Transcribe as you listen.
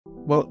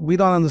well, we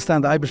don't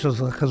understand the Eibishter's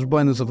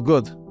cheshbonos of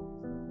good.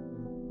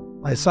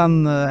 My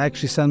son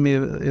actually sent me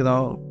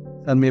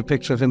a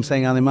picture of him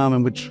saying Ani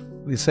Maamin, which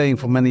we're saying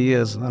for many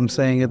years. I'm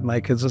saying it,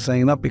 my kids are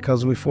saying it, not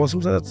because we force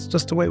them. That's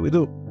just the way we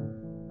do.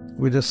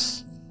 We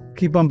just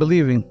keep on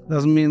believing.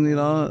 Doesn't mean,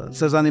 it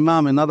says Ani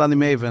Maamin, not Ani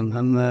Maamin.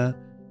 And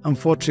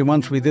unfortunately,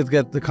 once we did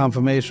get the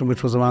confirmation,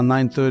 which was around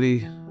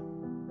 9:30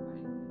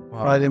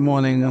 Friday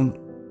morning, and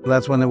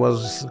that's when it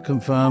was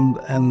confirmed.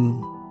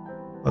 And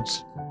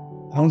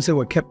I won't say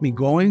what kept me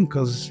going,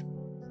 because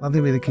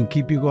nothing really can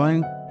keep you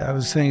going. I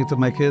was saying it to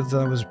my kids,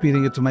 I was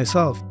repeating it to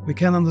myself. We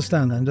can't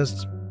understand, and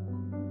just,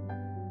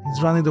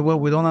 he's running the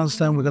world. We don't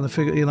understand. We're going to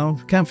figure,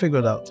 can't figure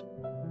it out.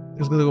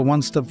 He's going to go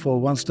one step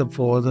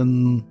forward,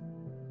 and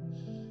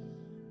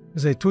I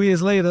say 2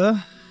 years later,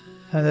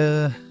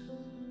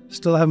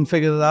 still haven't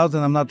figured it out,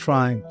 and I'm not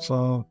trying.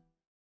 So,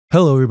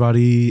 hello,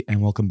 everybody,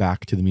 and welcome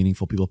back to the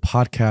Meaningful People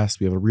podcast.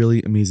 We have a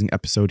really amazing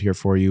episode here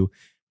for you.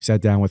 We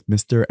sat down with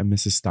Mr. and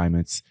Mrs.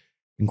 Steinmetz,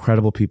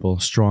 incredible people,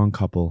 strong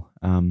couple.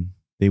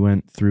 Them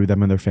and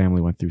their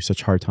family went through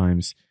such hard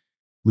times,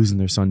 losing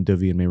their son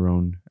Dovi and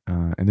Meron,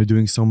 and they're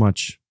doing so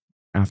much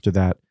after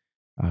that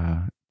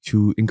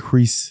to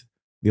increase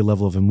the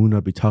level of Emunah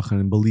and Bitachon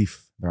and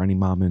belief. Their Ani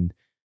Maamin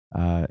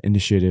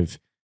Initiative.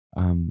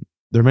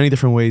 There are many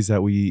different ways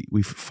that we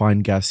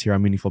find guests here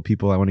on Meaningful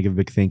People. I want to give a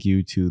big thank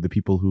you to the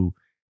people who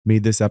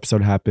made this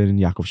episode happen: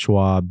 Yaakov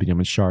Schwab,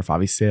 Binyamin Sharf,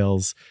 Avi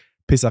Sales,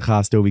 Pesach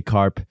Haas, Dovi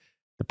Karp,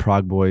 the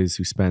Prague boys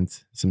who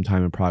spent some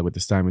time in Prague with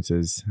the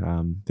Steinmetzs.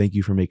 Thank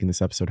you for making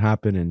this episode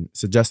happen and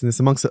suggesting this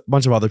amongst a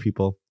bunch of other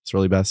people. It's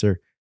really besser.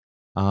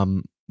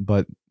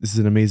 But this is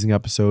an amazing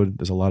episode.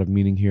 There's a lot of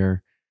meaning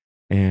here,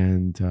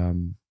 and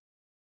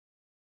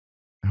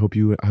I hope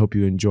you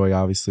enjoy.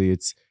 Obviously,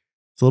 it's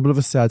a little bit of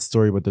a sad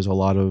story, but there's a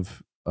lot to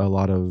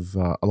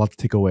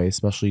take away,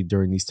 especially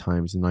during these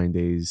times, the 9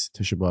 days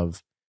Tisha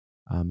B'Av.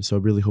 So I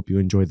really hope you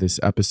enjoyed this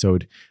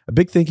episode. A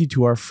big thank you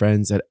to our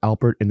friends at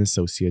Alpert and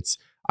Associates.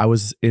 I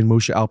was in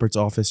Moshe Alpert's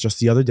office just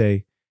the other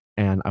day,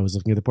 and I was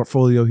looking at the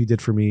portfolio he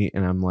did for me,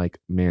 and I'm like,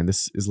 man,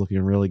 this is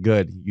looking really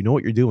good. You know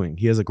what you're doing.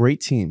 He has a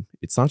great team.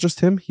 It's not just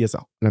him. He has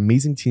an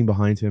amazing team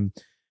behind him,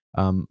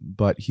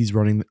 but he's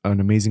running an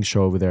amazing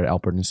show over there at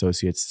Alpert and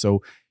Associates.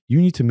 So you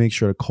need to make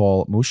sure to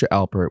call Moshe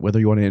Alpert, whether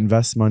you want to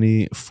invest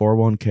money,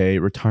 401k,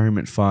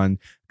 retirement fund,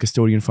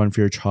 custodian fund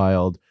for your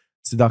child,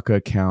 tzedakah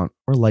account,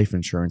 or life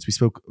insurance. We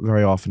spoke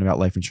very often about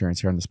life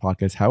insurance here on this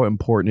podcast, how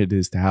important it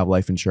is to have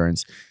life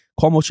insurance.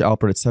 Call Moshe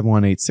Alpert at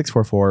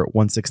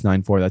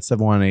 718-644-1694. That's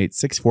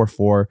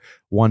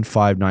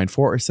 718-644-1594.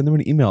 Or send them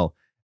an email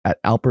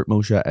at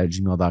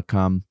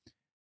alpertmoshe@gmail.com.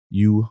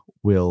 You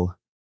will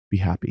be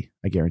happy.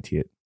 I guarantee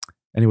it.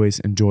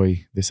 Anyways,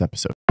 enjoy this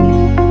episode.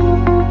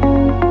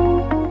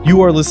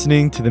 You are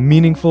listening to the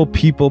Meaningful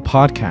People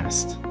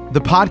podcast.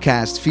 The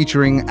podcast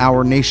featuring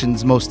our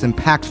nation's most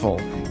impactful,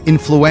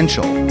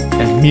 influential,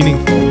 and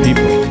meaningful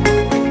people.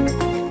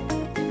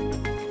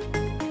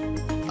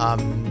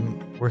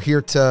 We're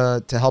here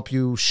to help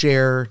you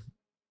share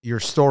your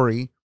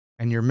story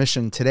and your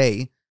mission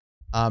today.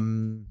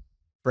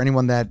 For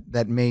anyone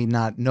that may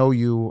not know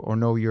you or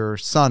know your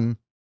son,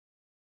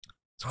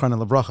 Zechrona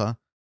Livracha,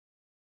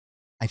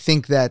 I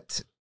think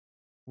that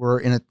we're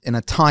in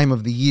a time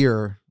of the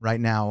year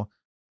right now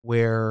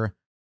where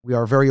we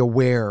are very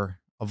aware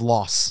of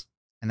loss.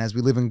 And as we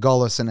live in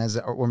Golus and as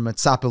we're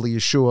Metzapeli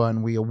Yeshua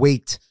and we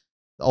await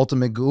the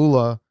ultimate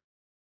Geula,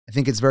 I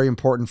think it's very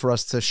important for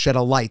us to shed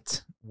a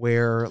light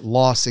where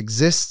loss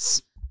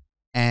exists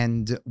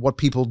and what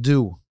people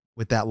do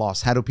with that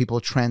loss. How do people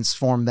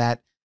transform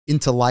that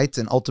into light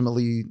and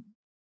ultimately,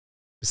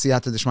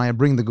 B'siyata D'Shmaya,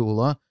 bring the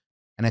Geula?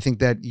 And I think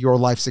that your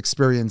life's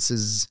experience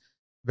is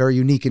very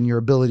unique in your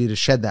ability to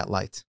shed that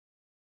light.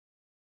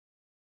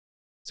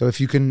 So if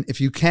you can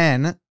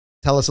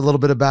tell us a little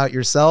bit about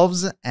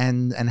yourselves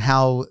and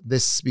how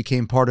this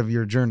became part of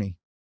your journey.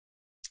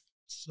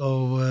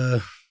 So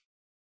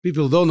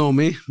people who don't know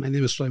me, my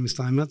name is Shloime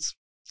Steinmetz.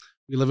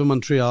 We live in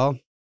Montreal.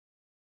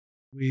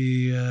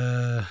 We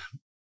grew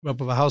up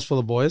with a house full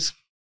of boys.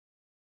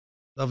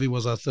 Dovi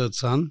was our third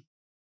son.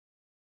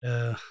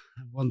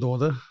 One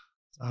daughter,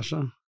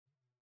 Sasha.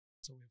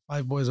 So we have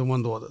 5 boys and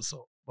 1 daughter.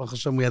 So Baruch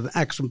Hashem, we had an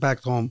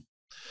action-packed home.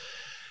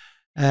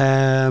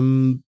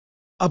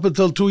 Up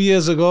until 2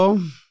 years ago,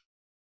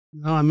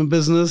 I'm in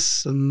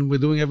business and we're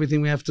doing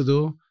everything we have to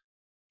do.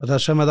 But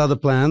Hashem had other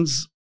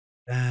plans,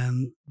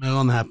 and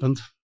Meron happened.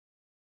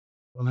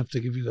 I don't have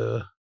to give you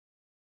the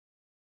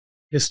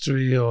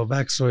history or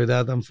backstory.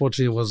 That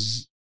unfortunately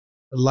was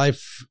a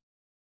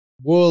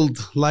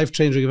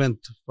life-changing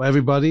event for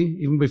everybody.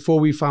 Even before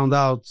we found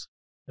out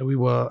that we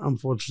were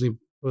unfortunately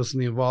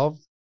personally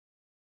involved,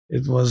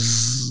 it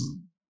was,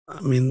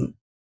 I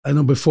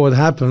know before it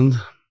happened,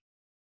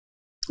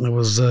 it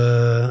was,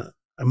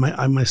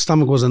 my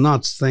stomach was in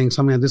knots saying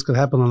something like this could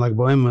happen on like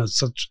Bohemia.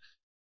 It's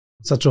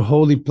such a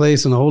holy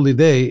place and a holy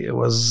day. It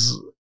was,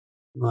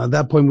 at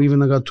that point, we even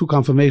got 2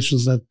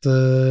 confirmations that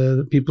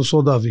people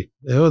saw Dovi.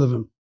 They heard of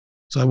him.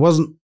 So I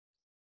wasn't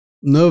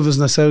nervous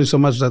necessarily so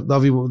much that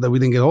we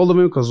didn't get hold of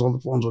him because all the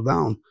phones were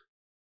down.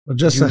 But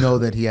just Did you know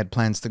that he had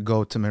plans to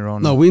go to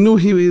Meron? No, we knew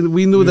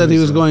that he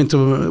was going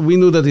to. We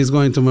knew that he's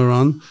going to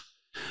Meron.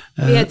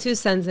 We had 2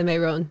 sons in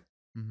Meron.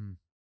 Mm-hmm.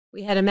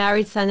 We had a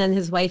married son and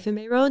his wife in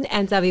Meron,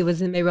 and Dovi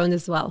was in Meron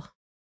as well.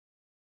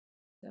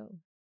 So,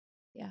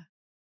 yeah.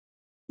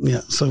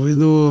 Yeah, so we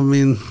knew. I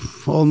mean,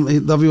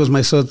 Dovi was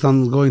my third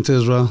son going to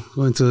Israel.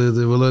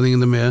 They were learning in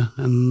the Mir,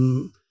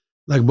 and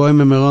like Boim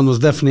and Meron was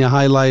definitely a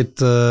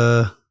highlight.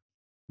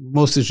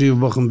 Most of Yeshiva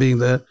Bochum being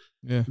there.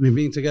 Yeah. I mean,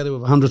 being together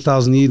with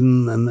 100,000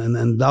 Eden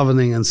and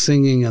davening and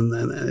singing, and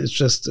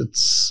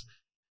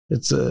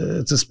it's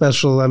a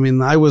special. I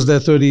mean, I was there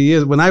 30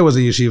 years when I was a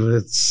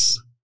yeshiva.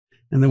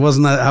 And it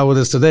wasn't how it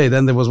is today.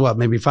 Then there was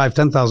maybe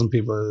 5,000-10,000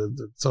 people.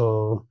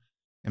 So,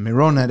 and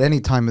Meron at any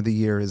time of the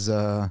year is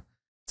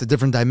it's a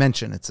different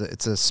dimension. It's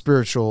a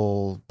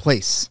spiritual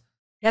place.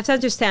 You have to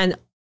understand,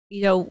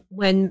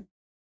 when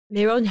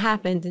Meron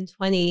happened in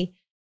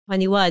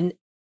 2021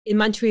 in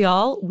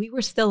Montreal, we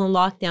were still in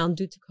lockdown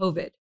due to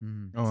COVID.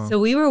 Oh. So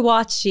we were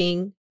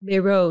watching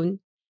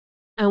Meron,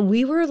 and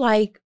we were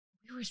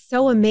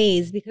so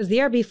amazed because the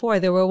year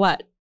before there were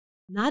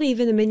not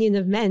even 1 million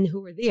of men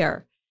who were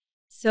there.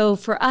 So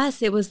for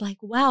us, it was like,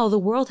 wow, the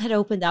world had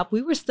opened up.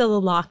 We were still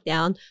in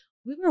lockdown.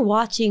 We were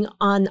watching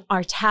on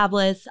our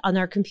tablets, on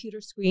our computer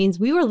screens.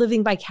 We were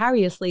living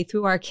vicariously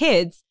through our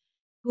kids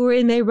who were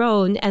in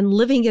Meron and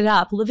living it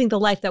up, living the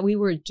life that we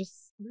were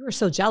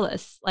so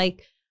jealous.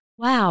 Like,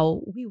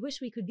 wow, we wish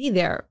we could be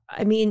there.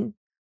 I mean,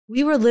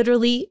 we were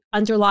literally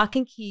under lock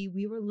and key.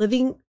 We were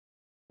living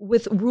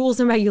with rules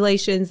and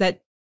regulations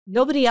that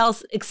nobody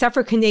else except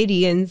for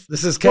Canadians.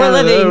 This is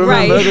Canada. Living,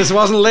 remember, right. This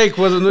wasn't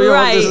Lakewood in New York.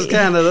 Right. This is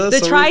Canada. The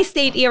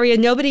tri-state area,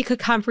 nobody could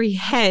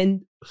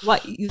comprehend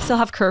what you still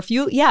have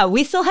curfew. Yeah,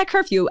 we still had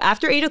curfew.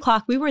 After 8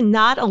 o'clock, we were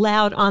not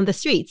allowed on the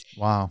streets.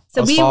 Wow.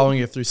 So I was following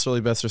it through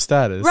Shloime Besser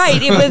status. Right.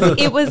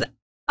 It was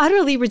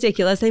utterly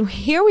ridiculous. And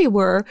here we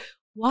were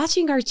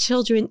watching our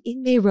children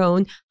in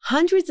Meron.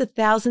 Hundreds of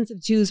thousands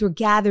of Jews were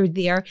gathered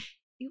there.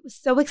 It was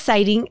so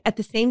exciting. At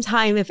the same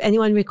time, if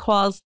anyone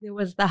recalls, there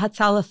was the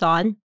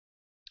Hatzalathon,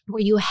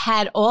 where you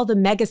had all the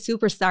mega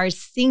superstars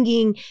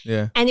singing.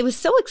 Yeah. And it was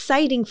so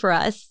exciting for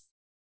us.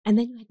 And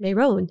then you had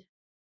Meron.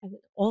 And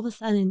all of a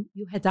sudden,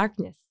 you had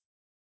darkness.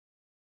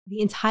 The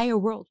entire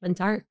world went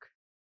dark.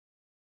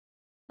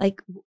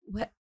 Like,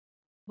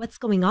 what's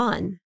going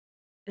on?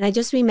 And I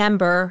just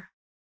remember,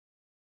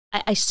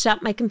 I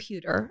shut my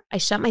computer. I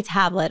shut my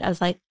tablet. I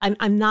was like,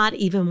 I'm not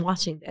even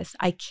watching this.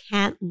 I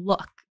can't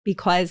look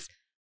because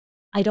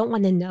I don't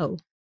want to know.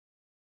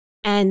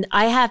 And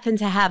I happen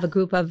to have a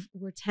group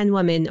we're 10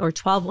 women or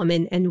 12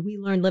 women, and we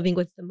learn living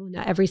with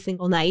Emunah every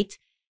single night.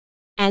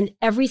 And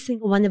every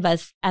single one of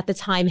us at the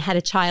time had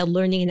a child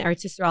learning in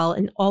Eretz Yisrael,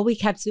 and all we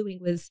kept doing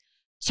was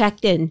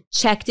checked in.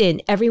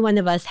 Every one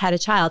of us had a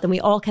child, and we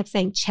all kept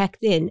saying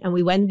checked in. And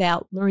we went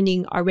about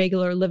learning our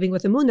regular living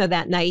with Emunah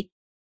that night,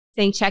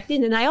 saying checked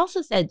in. And I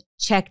also said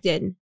checked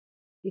in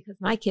because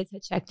my kids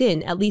had checked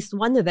in. At least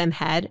one of them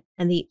had,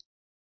 and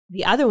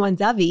the other one,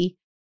 Dovi,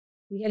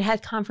 we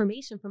had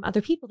confirmation from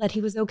other people that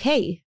he was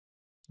okay.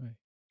 Right.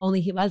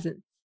 Only he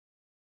wasn't.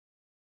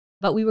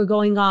 But we were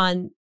going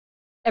on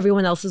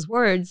everyone else's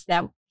words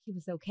that he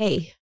was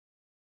okay.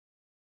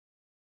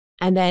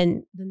 And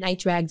then the night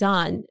dragged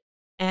on,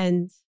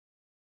 and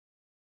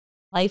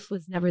life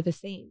was never the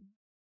same.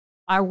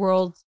 Our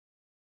world,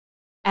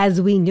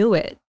 as we knew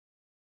it,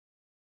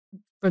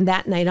 from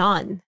that night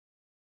on,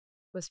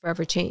 was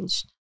forever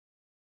changed.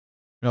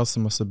 It also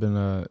must have been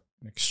an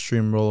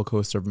extreme roller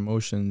coaster of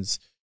emotions.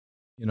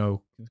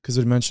 Because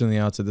we mentioned in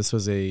the outset, this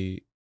was a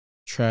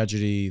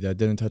tragedy that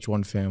didn't touch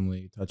one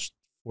family, it touched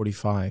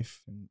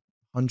 45 and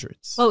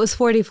hundreds. Well, it was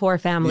 44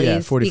 families. Yeah,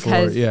 44,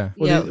 because,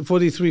 yeah.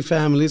 43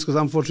 families, because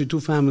unfortunately 2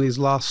 families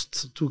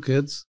lost 2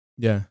 kids.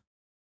 Yeah.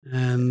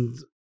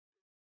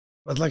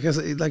 But like you're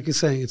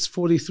saying, it's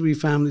 43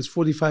 families,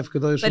 45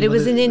 Kedoshim. But it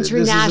was an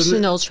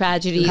international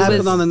tragedy. It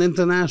happened on an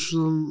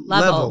international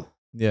level.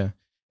 Yeah.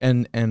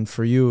 And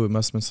for you, it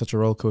must have been such a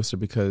roller coaster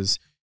because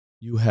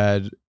you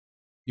had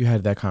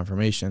that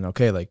confirmation.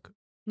 Okay, like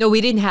no,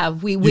 we didn't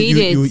have. We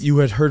waited. You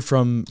had heard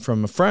from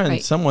a friend,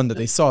 right. someone that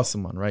they saw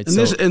someone, right?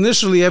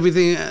 Initially,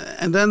 everything,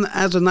 and then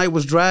as the night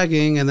was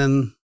dragging, and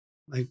then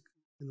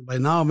by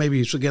now maybe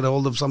you should get a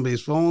hold of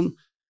somebody's phone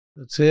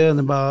that's here. And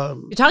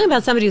you're talking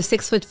about somebody who's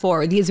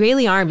 6'4". The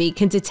Israeli army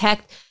can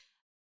detect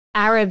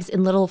Arabs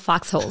in little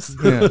foxholes.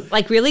 Yeah.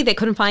 Like really, they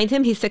couldn't find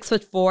him. He's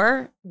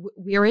 6'4".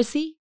 Where is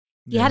he?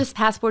 He had his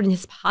passport in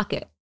his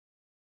pocket.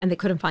 And they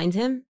couldn't find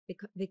him.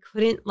 They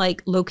couldn't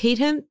locate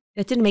him.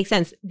 That didn't make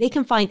sense. They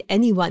can find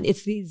anyone.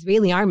 It's the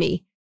Israeli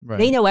army. Right.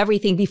 They know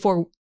everything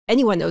before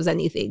anyone knows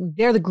anything.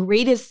 They're the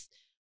greatest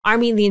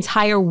army in the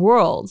entire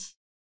world.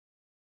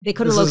 They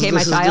couldn't locate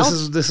my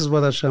child. This is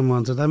what Hashem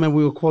wanted. I remember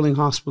we were calling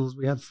hospitals.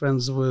 We had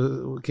friends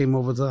who came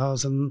over to the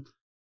house, and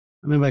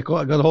I remember I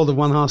got a hold of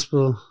one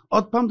hospital.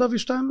 Otpam Dovi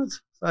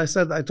Steinmetz. I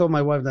told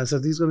my wife that, I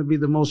said, he's going to be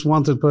the most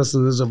wanted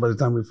person in Israel by the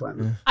time we find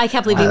him. I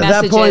kept leaving messages.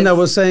 At that point, I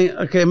was saying,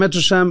 okay,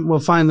 Metro Shem, we'll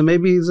find him.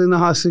 Maybe he's in the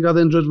hospital, he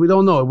got injured. We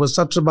don't know. It was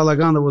such a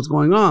balagan that was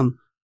going on.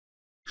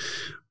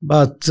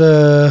 But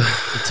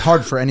It's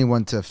hard for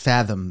anyone to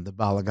fathom the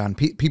balagan.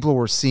 People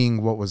were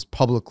seeing what was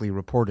publicly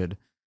reported,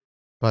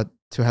 but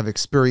to have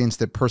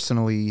experienced it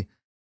personally,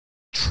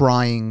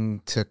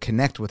 trying to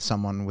connect with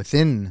someone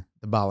within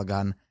the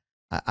balagan,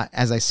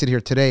 as I sit here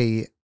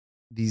today,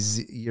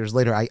 these years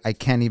later, I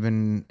can't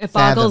even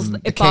fathom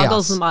the chaos.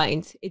 Boggles the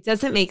mind. It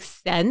doesn't make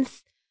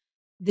sense.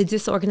 The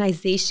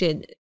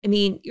disorganization. I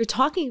mean, you're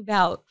talking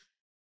about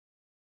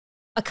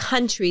a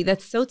country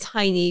that's so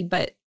tiny,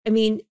 but I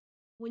mean,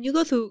 when you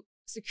go through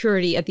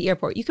security at the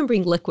airport, you can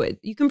bring liquid,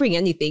 you can bring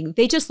anything.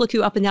 They just look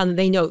you up and down and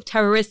they know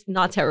terrorist,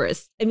 not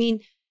terrorist. I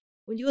mean,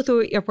 when you go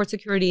through airport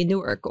security in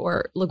Newark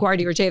or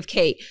LaGuardia or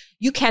JFK,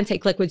 you can't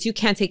take liquids, you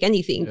can't take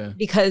anything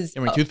because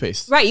and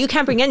toothpaste. Right, you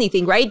can't bring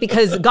anything, right?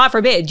 Because God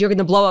forbid you're going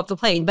to blow up the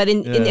plane. But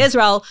in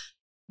Israel,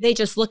 they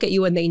just look at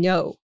you and they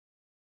know.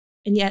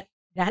 And yet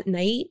that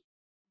night,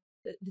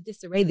 the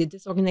disarray, the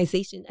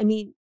disorganization, I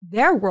mean,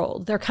 their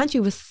world, their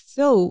country was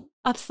so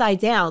upside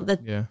down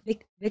that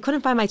they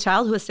couldn't find my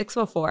child who was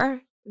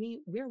 6'4". I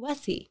mean, where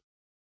was he?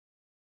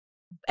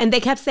 And they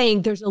kept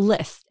saying there's a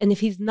list. And if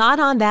he's not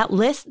on that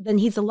list, then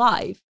he's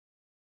alive.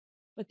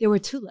 But there were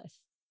 2 lists.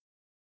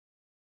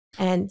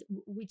 And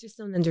we just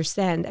don't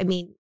understand. I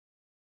mean,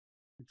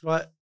 we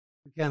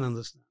can't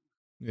understand.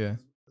 Yeah.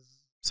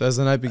 So as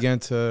the night began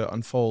to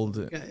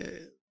unfold,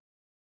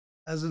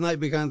 as the night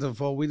began to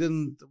unfold, we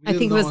didn't I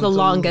think it was the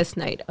longest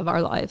night of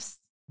our lives.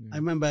 I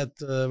remember at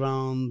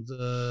around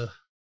 3:30,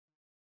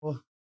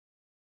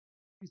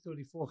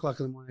 4 o'clock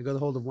in the morning, I got a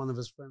hold of one of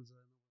his friends.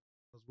 I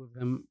was with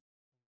him,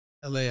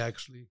 LA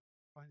actually.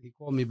 He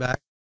called me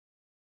back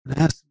and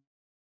asked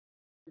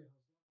him.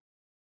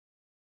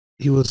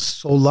 He was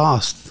so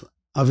lost.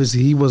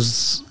 Obviously, he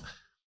was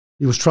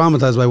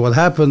traumatized by what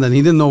happened, and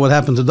he didn't know what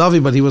happened to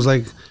Dovi, but he was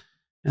like,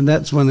 and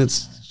that's when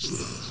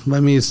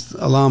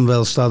alarm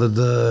bells started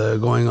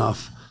going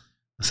off.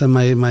 I said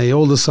my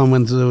oldest son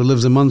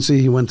lives in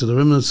Monsey. He went to the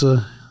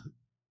Rimnitzer,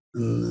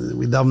 and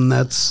we davened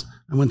nets.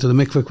 I went to the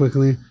mikveh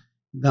quickly.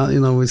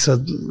 We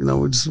said, we're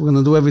going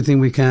to do everything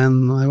we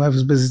can. My wife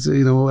was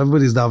busy,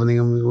 everybody's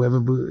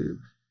davening.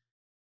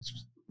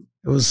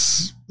 It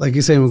was, like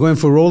you say, we're going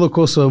for a roller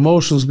coaster of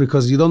emotions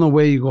because you don't know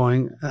where you're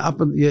going.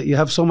 You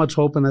have so much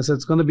hope, and I said,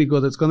 it's going to be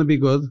good, it's going to be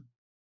good.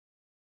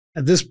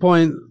 At this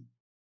point,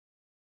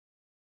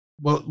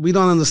 well, we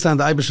don't understand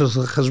the Eibusher's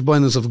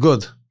cheshbonos of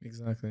good.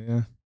 Exactly,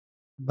 yeah.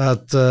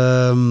 But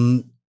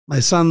my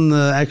son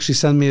actually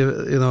sent me,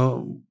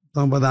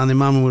 talking about the Ani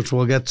Maamin, which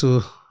we'll get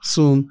to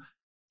soon,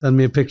 sent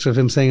me a picture of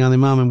him saying Ani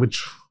Maamin,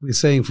 which we're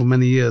saying for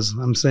many years.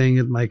 I'm saying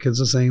it, my kids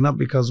are saying, not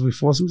because we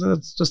force them,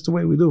 it's just the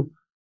way we do.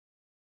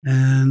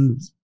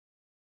 And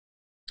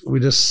we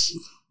just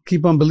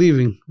keep on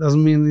believing.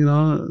 Doesn't mean,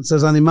 it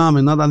says Ani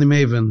Maamin, not Ani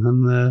Maamin.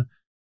 And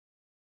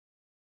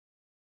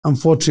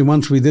unfortunately,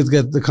 once we did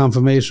get the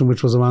confirmation,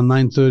 which was around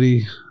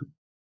 9:30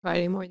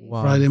 Friday morning.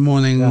 Wow. Friday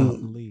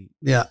morning.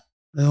 Yeah.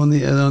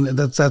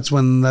 That's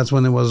when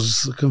it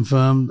was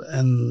confirmed.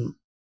 And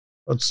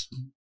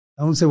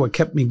I won't say what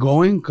kept me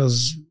going,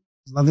 because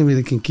nothing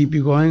really can keep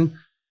you going.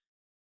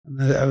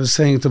 And I was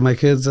saying it to my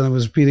kids, and I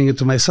was repeating it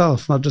to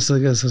myself, not just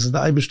like this. I said, the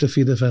Eibishter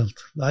Fiederfeld.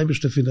 The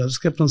Eibishter Fiederfeld. I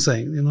just kept on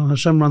saying,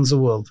 Hashem runs the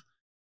world.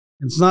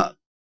 It's not,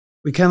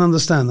 we can't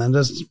understand. And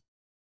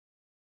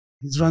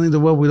he's running the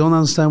world. We don't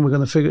understand. We're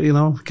going to figure,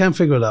 can't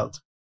figure it out.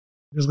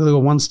 We're just going to go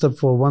one step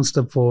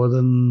forward.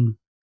 And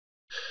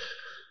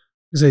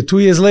you say 2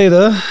 years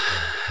later,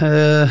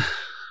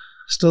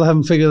 still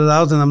haven't figured it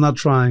out, and I'm not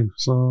trying.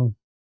 So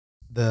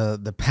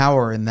the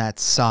power in that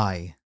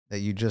sigh that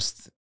you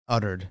just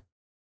uttered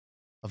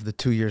of the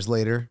 2 years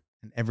later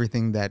and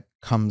everything that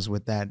comes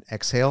with that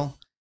exhale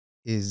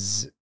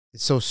is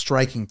so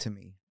striking to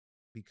me,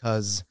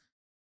 because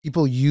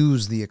people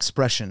use the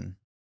expression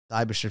the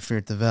Eibusher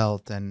führt die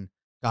Welt and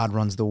God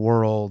runs the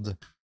world,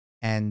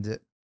 and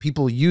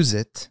people use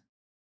it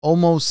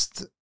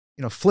almost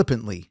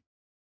flippantly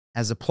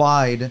as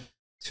applied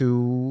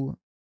to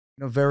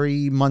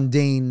very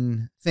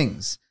mundane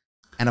things.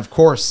 And of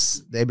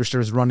course, the Eibusher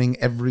is running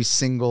every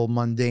single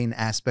mundane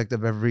aspect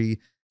of every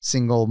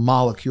single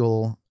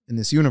molecule in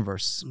this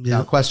universe,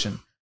 without question.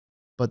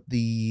 But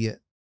the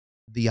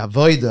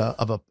avoida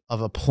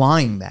of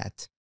applying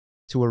that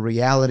to a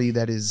reality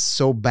that is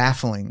so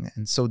baffling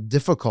and so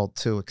difficult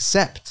to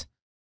accept,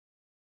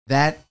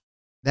 that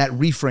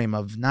reframe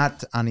of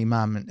not Ani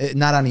Maamin,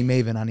 not Ani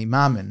Maamin, Ani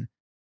Maamin,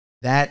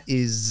 that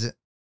is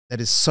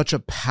such a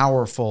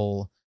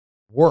powerful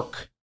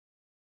work.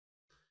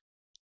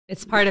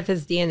 It's part of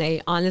his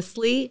DNA.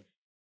 Honestly,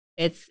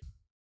 it's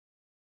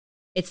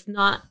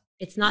not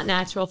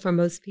natural for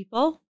most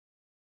people.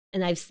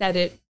 And I've said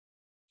it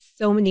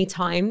so many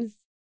times.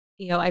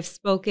 I've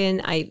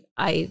spoken,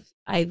 I've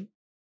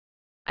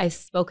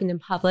spoken in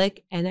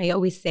public, and I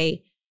always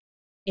say,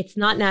 it's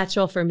not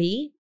natural for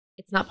me.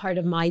 It's not part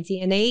of my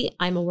DNA.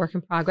 I'm a work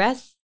in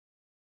progress,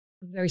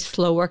 a very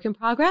slow work in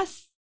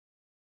progress.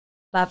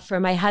 But for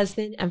my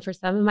husband and for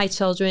some of my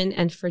children,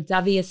 and for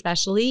Dovi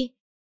especially,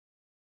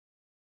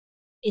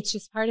 it's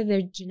just part of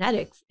their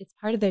genetics. It's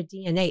part of their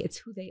DNA. It's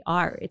who they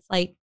are. It's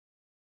like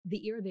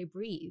the air they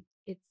breathe.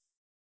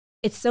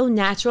 It's so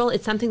natural.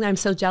 It's something that I'm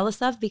so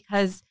jealous of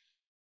because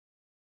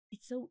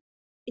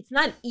it's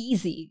not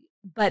easy,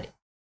 but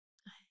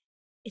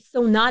it's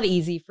so not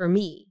easy for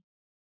me.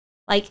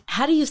 Like,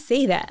 how do you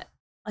say that?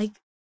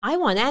 Like, I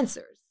want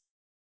answers.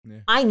 Yeah.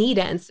 I need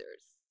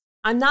answers.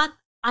 I'm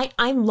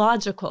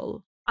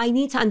logical. I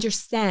need to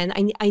understand.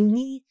 I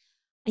need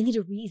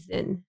a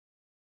reason.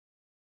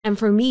 And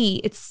for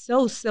me, it's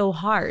so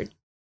hard.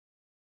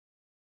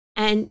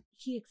 And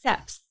he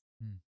accepts.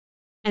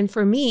 And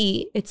for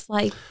me, it's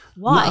like,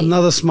 why? I'm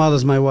not as smart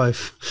as my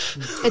wife.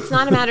 It's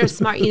not a matter of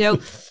smart,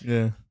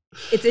 Yeah.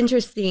 It's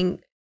interesting.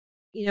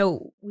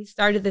 We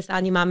started this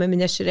Ani Maamin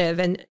Initiative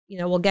and,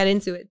 we'll get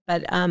into it.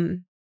 But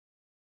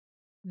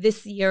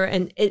this year,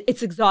 and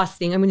it's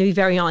exhausting. I'm going to be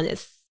very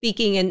honest.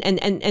 Speaking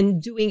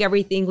and doing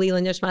everything,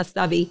 Lila Nishmas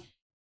Dovi,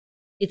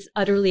 it's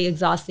utterly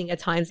exhausting at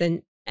times.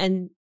 And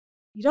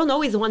you don't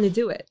always want to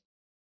do it.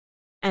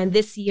 And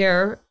this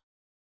year,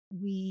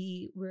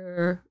 we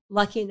were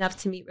lucky enough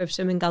to meet Rav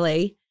Shimon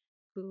Galei,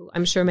 who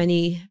I'm sure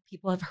many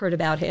people have heard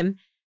about him.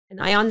 And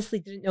I honestly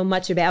didn't know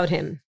much about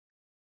him.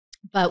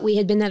 But we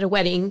had been at a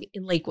wedding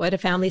in Lakewood, a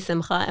family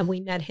simcha, and we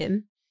met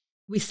him.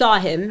 We saw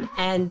him,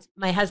 and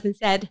my husband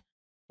said,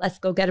 let's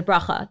go get a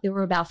bracha. There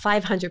were about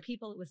 500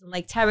 people. It was in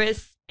Lake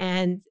Terrace,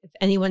 and if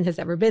anyone has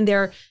ever been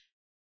there,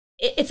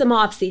 it's a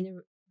mob scene.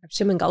 And Rav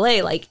Shimon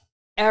Galei, like,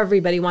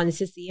 everybody wanted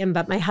to see him,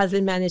 but my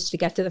husband managed to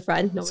get to the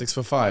front.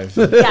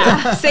 6'5".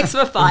 Yeah,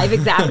 6'5",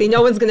 exactly.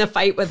 No one's going to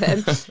fight with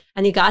him.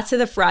 And he got to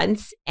the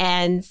front,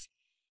 and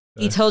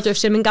he told Rav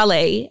Shimon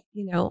Galei,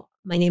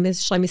 my name is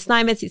Shloime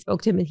Steinmetz. He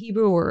spoke to him in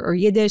Hebrew or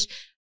Yiddish.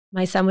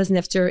 My son was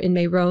nifter in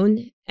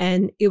Meron,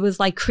 and it was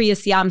like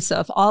Kriyas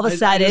Yamsuf. All of a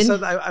sudden, I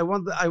said, I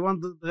want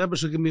the Rebbe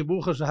to give me a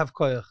bucher to have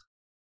koyach.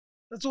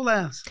 That's all I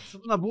asked.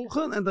 A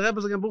bucher, and the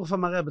Rebbe to give me a bucher for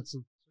my Rebbetzin.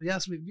 So he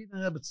asked me, wie the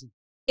Rebbetzin?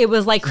 It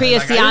was like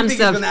Kriyas Yamsuf. I didn't think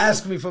he was going to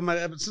ask me for my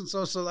Rebbetzin,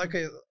 so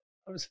okay.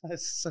 I was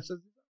such a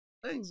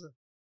thing.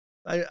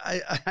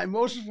 I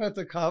motioned for her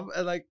to come,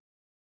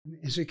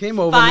 and she came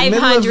over.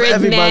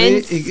 500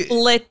 men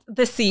split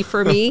the sea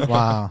for me.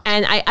 Wow.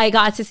 And I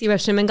got to see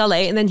Rav Shimon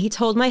Galei, and then he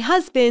told my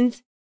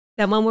husband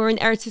that when we were in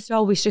Eretz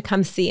Yisrael, we should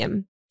come see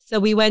him. So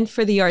we went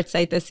for the yard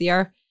site this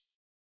year,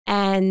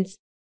 and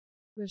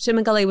Rav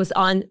Shimon Galei was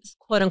on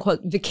quote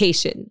unquote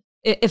vacation.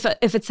 If a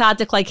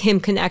tzaddik like him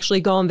can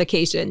actually go on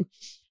vacation.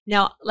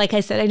 Now, like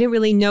I said, I didn't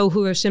really know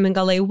who Rav Shimon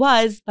Galei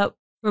was, but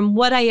from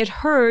what I had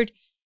heard,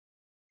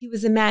 he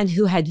was a man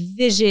who had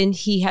vision.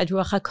 He had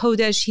Ruach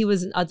HaKodesh. He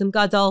was an Adam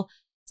Gadol.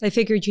 So I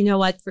figured, you know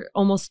what, for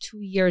almost 2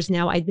 years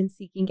now, I've been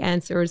seeking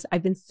answers.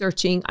 I've been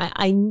searching.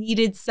 I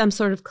needed some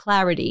sort of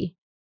clarity.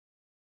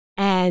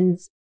 And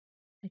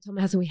I told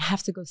my husband, we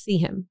have to go see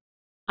him.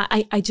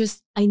 I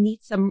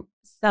need some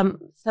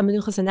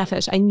menuchas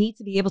nefesh. I need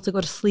to be able to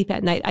go to sleep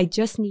at night. I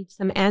just need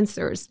some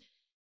answers.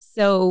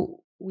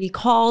 So we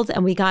called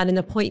and we got an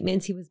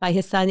appointment. He was by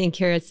his son in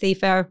Kiryat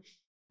Sefer,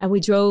 and we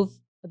drove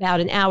about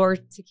an hour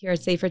to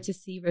Kiryat Sefer to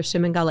see Rav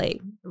Shimon Galei.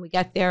 And we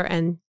get there,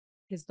 and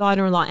his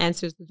daughter-in-law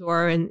answers the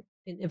door, and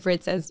in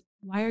Ivrit says,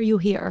 "Why are you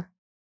here?"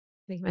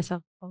 I think to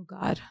myself, "Oh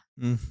God,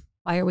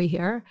 why are we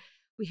here?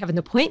 We have an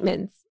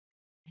appointment."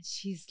 And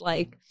she's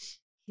like,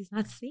 "He's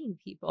not seeing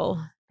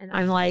people." And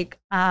I'm like,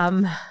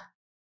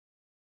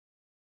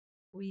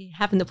 "We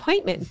have an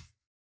appointment."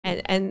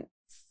 And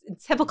in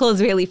typical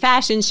Israeli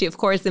fashion, she of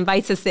course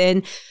invites us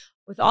in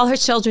with all her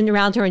children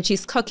around her, and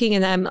she's cooking,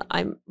 and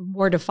I'm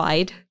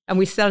mortified. And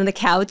we sit on the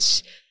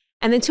couch,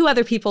 and then 2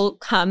 other people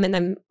come, and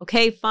I'm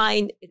okay,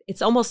 fine.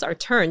 It's almost our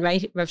turn,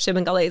 right? Rav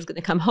Shimon Galei is going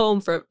to come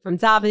home from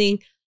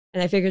davening,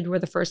 and I figured we're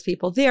the first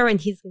people there, and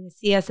he's going to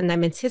see us, and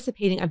I'm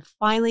anticipating I'm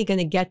finally going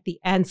to get the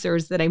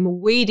answers that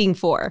I'm waiting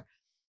for,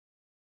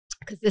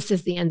 because this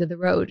is the end of the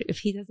road. If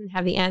he doesn't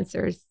have the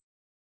answers,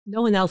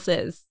 no one else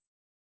is.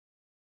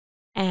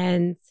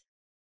 And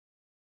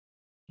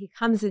he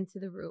comes into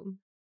the room,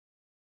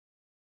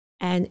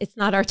 and it's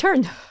not our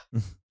turn,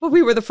 but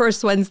we were the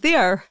first ones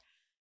there.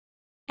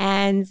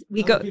 And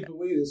we go. People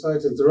waiting, sorry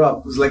to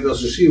interrupt. It was like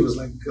those yeshivas,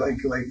 like great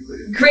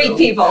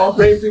people.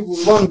 Great people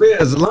with long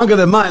beards, longer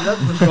than mine.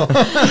 That's for sure.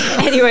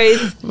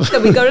 Anyways,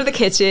 so we go to the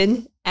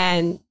kitchen,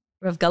 and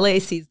Rav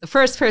Galei sees the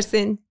first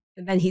person,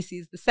 and then he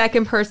sees the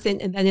second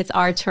person, and then it's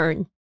our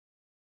turn.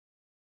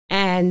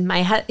 And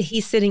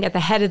he's sitting at the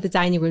head of the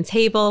dining room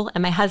table,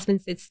 and my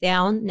husband sits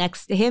down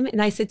next to him,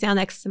 and I sit down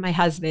next to my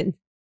husband.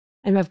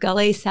 And Rav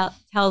Galei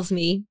tells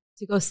me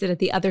to go sit at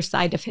the other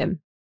side of him.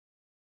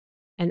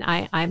 And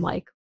I'm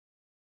like,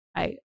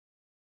 I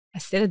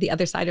sit at the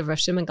other side of Rav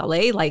Shimon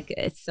Galei. Like,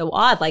 it's so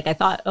odd. Like, I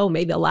thought, oh,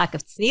 maybe a lack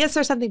of tznius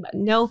or something. But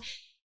no,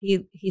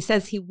 he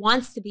says he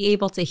wants to be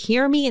able to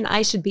hear me, and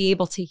I should be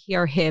able to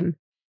hear him.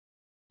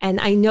 And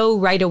I know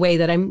right away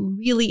that I'm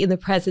really in the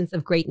presence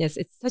of greatness.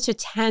 It's such a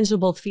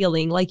tangible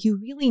feeling. Like, you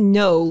really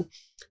know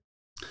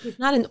he's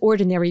not an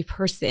ordinary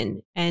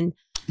person. And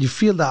you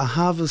feel the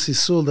ahavas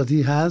hisul that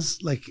he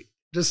has, like,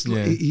 just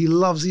he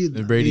loves you.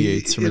 It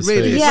radiates from his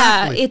face.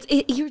 Yeah,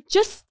 you're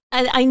just.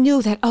 I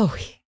knew that. Oh,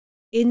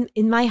 in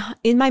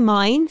my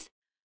mind,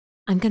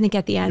 I'm going to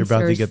get the answers. You're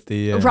about to get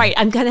the... Right.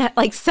 I'm going to,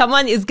 like,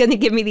 someone is going to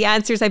give me the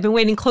answers. I've been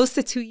waiting close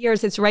to 2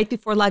 years. It's right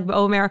before Lag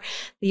BaOmer,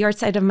 the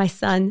yahrzeit of my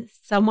son.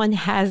 Someone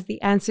has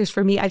the answers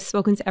for me. I've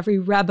spoken to every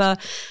Rebbe,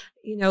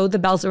 you know, the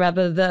Belzer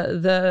Rebbe,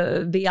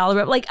 the Biala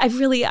Rebbe. Like,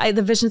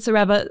 the Vizhnitzer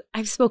Rebbe,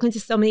 I've spoken to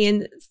so many,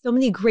 and so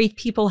many great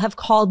people have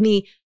called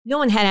me. No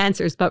one had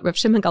answers, but Rav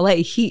Shimon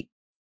Galei,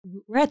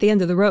 we're at the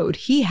end of the road.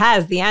 He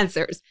has the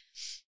answers.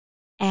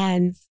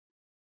 And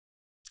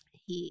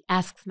he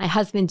asks my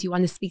husband, do you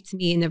want to speak to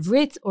me in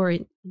Ivrit or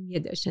in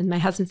Yiddish? And my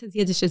husband says,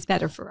 Yiddish is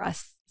better for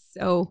us.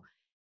 So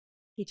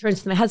he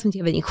turns to my husband, do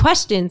you have any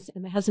questions?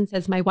 And my husband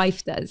says, my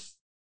wife does.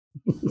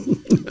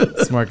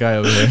 Smart guy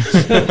over here.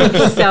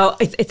 So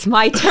it's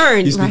my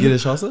turn. You speak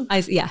Yiddish also?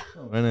 Yeah.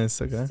 Oh, very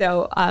nice. Okay.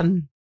 So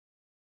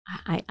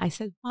I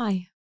said,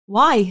 why?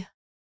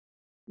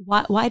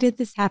 Why did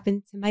this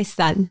happen to my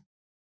son?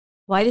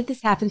 Why did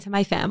this happen to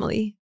my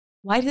family?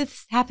 Why did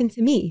this happen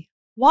to me?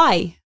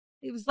 Why?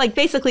 It was like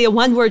basically a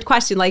one-word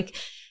question. Like,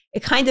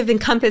 it kind of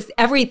encompassed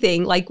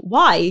everything. Like,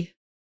 why?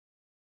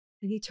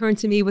 And he turned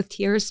to me with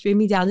tears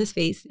streaming down his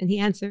face, and he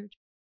answered,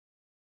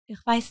 Ich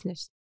weiß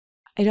nicht.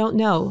 I don't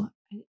know.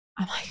 And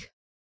I'm like,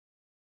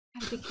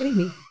 you gotta be kidding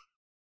me.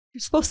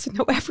 You're supposed to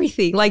know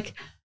everything. Like,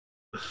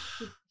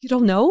 you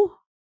don't know?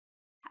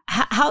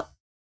 How?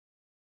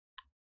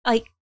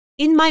 Like,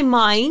 in my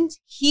mind,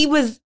 he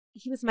was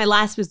my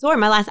last resort.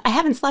 I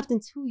haven't slept in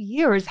 2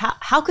 years.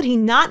 How could he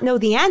not know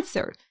the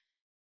answer?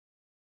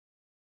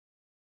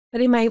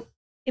 But in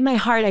my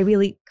heart, I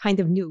really kind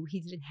of knew he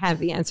didn't have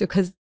the answer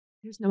because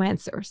there's no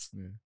answers.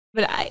 Yeah.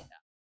 But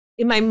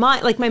in my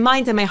mind, like my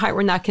mind and my heart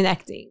were not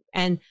connecting.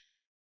 And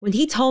when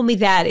he told me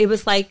that, it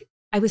was like,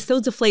 I was so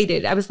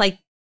deflated. I was like,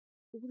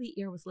 all the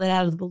air was let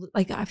out of the balloon.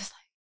 Like, I was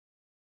like,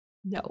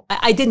 no,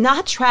 I did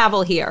not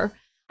travel here.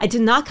 I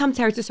did not come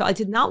to Eretz Yisrael. I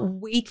did not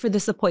wait for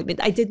this appointment.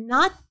 I did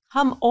not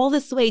come all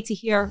this way to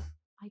hear,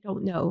 I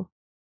don't know.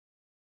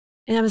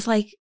 And I was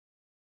like,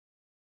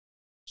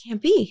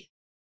 can't be.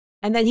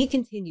 And then he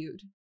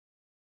continued.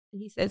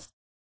 And he says,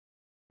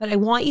 but I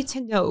want you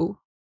to know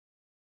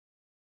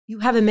you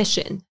have a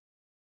mission.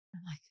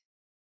 I'm like,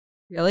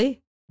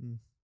 really?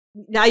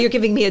 Now you're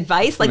giving me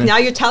advice? Like, now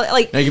you're telling,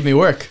 like, now give me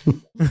work.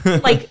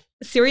 Like,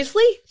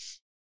 seriously?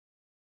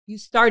 You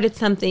started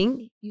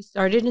something. You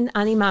started an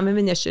Ani Maamin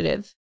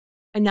Initiative,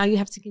 and now you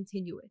have to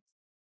continue it.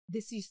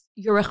 This is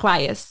your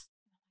achrayus.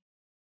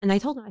 And I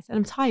told him, I said,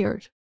 I'm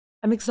tired.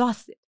 I'm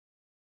exhausted.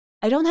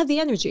 I don't have the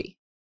energy.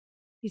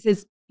 He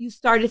says, you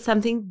started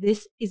something.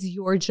 This is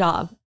your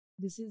job.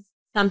 This is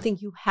something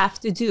you have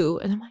to do.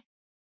 And I'm like,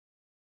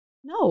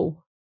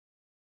 no.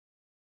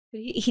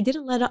 But he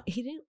didn't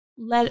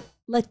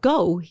let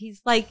go.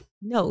 He's like,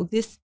 no,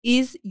 this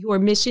is your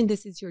mission.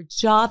 This is your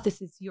job.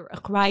 This is your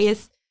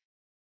achrayus.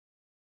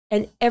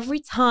 And every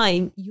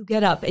time you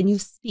get up and you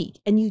speak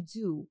and you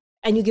do,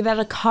 and you give out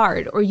a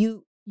card or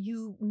you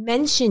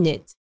mention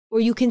it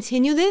or you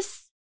continue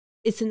this,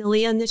 it's an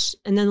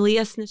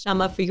aliyah's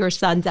neshama for your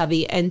son,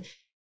 Dovi, and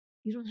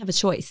you don't have a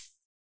choice.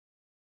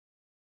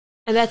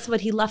 And that's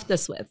what he left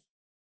us with.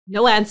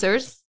 No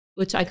answers,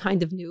 which I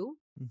kind of knew,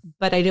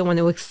 but I didn't want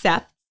to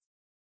accept,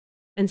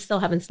 and still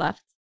haven't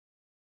slept.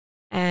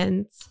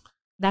 And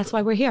that's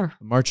why we're here.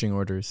 Marching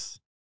orders.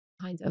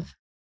 Kind of.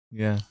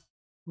 Yeah.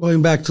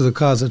 Going back to the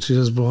cards that she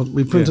just brought,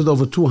 we printed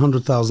over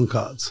 200,000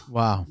 cards.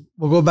 Wow.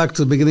 We'll go back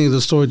to the beginning of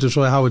the story to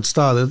show how it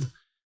started,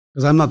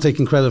 because I'm not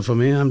taking credit for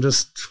me.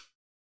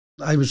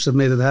 I wish have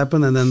made it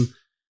happen. And then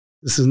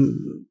this is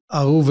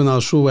Aruv and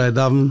Al-Shu where I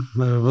daven.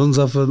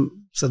 Wunzafer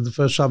said the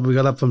first Shabbat, we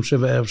got up from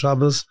Shiva Erev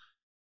Shabbos.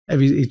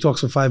 He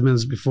talks for 5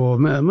 minutes before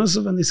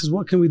Musaf, and he says,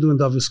 what can we do in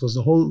Dovi? Because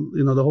the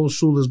whole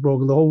shul is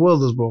broken, the whole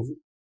world is broken.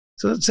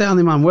 So let's say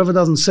Ani Maamin. Whoever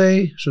doesn't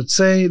say should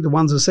say. The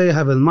ones that say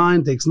have it in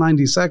mind. Takes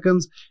 90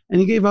 seconds, and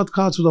he gave out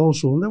cards for the whole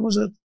shul. And that was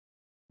it.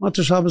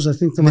 Motzei Shabbos, I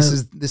think.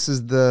 This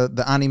is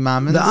the Ani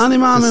Maamin. The Ani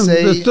Maamin.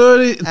 The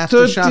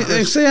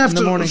 30 say after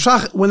in the morning.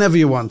 Shach, whenever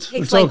you want.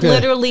 Takes like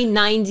literally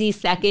 90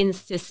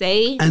 seconds to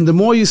say. And the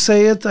more you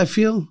say it, I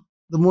feel,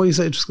 the more you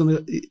say it,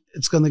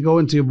 it's gonna go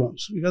into your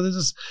bones. You gotta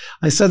just.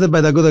 I said it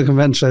by the Aguda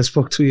convention I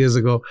spoke 2 years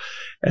ago,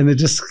 and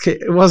it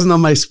wasn't on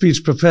my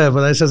speech prepared,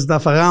 but I said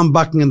dafaram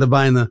backen in the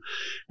beine,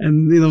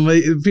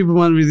 and people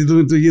weren't really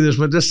doing it to Yiddish,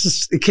 but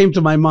just it came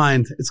to my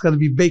mind. It's got to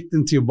be baked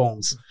into your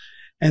bones,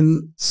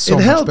 and so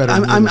it helped. Better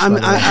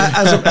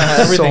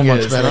everything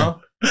much better.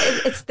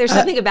 There's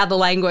something about the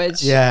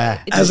language.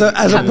 Yeah, as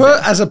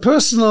a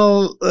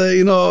personal,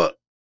 on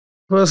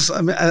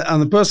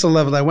a personal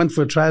level, I went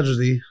for a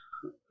tragedy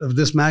of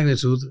this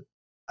magnitude.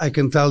 I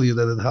can tell you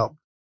that it helped.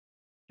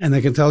 And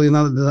I can tell you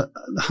now that the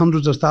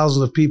hundreds of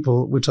thousands of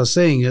people which are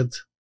saying it,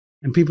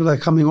 and people are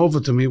coming over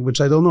to me, which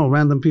I don't know,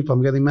 random people.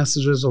 I'm getting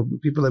messages of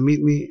people that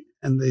meet me,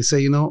 and they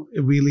say,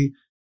 it really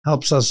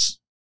helps us.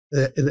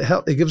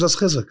 It gives us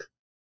chizuk.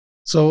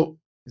 So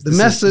the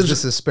message. Is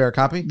this a spare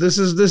copy? This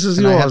is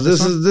yours.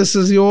 This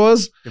is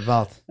yours.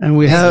 Gewalt. And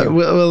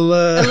we'll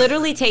it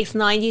literally takes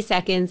 90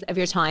 seconds of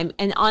your time.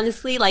 And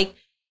honestly, like,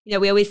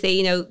 we always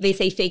say, they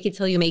say fake it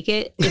till you make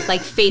it. It's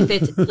like faith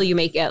it till you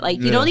make it. Like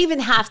you don't even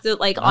have to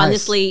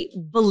honestly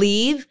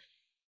believe.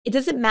 It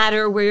doesn't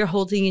matter where you're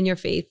holding in your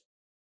faith.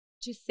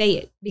 Just say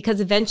it, because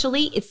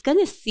eventually it's going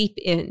to seep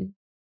in.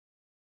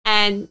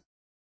 And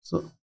so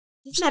it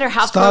doesn't matter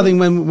how starting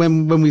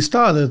when we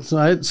started,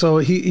 right? So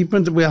he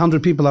printed, we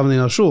 100 people having in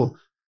our shul.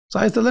 So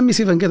I said, let me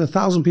see if I can get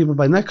 1,000 people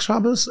by next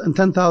Shabbos and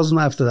 10,000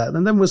 after that.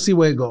 And then we'll see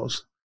where it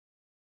goes.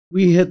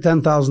 We hit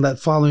 10,000 that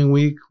following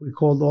week. We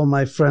called all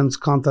my friends,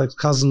 contacts,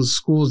 cousins,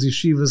 schools,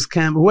 yeshivas,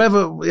 camp,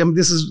 whoever. I mean,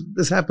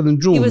 this happened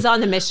in June. He was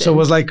on the mission. So it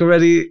was like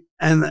already,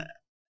 and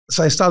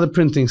so I started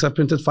printing. So I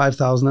printed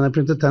 5,000 and I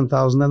printed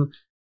 10,000. And,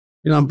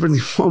 I'm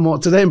printing more.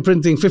 Today I'm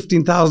printing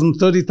 15,000,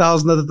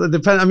 30,000,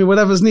 depend. I mean,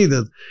 whatever's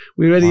needed.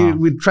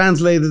 We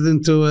translated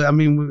into,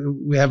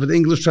 we have an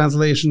English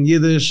translation,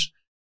 Yiddish,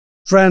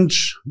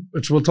 French,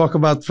 which we'll talk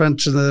about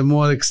French in a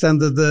more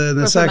extended in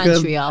a second.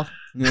 Montreal.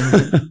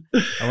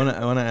 I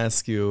want to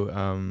ask you,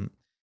 I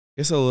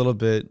guess a little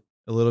bit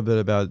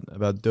about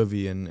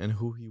Dovi and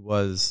who he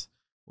was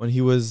when he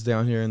was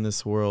down here in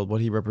this world,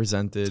 what he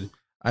represented.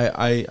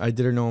 I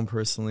didn't know him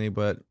personally,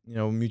 but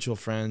mutual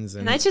friends.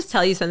 And can I just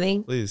tell you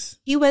something? Please.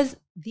 He was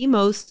the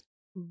most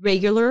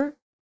regular,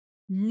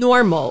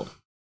 normal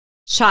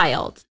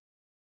child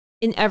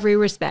in every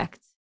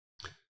respect.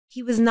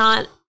 He was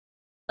not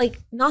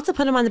to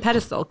put him on the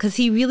pedestal, because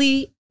he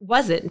really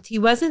wasn't. He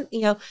wasn't,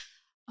 he was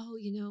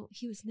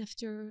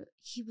Nifter.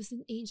 He was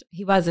an angel.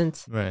 He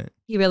wasn't. Right.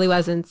 He really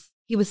wasn't.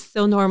 He was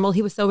so normal.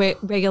 He was so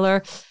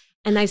regular.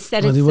 And I've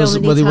said it so many times.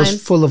 But he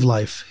was full of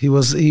life. He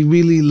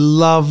really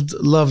loved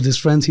his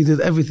friends. He did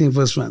everything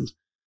for his friends.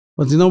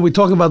 But we're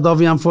talking about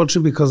Dovi,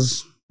 unfortunately,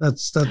 because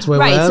that's where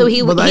we're at. So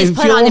he's but I put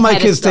feel on all the my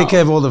pedestal. kids take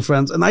care of all the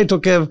friends, and I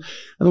took care of. I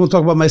don't want to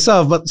talk about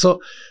myself, but so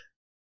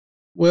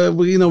we have a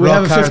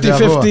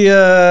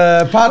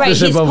 50-50 partnership. Right,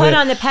 he's over put here.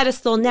 on the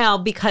pedestal now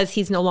because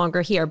he's no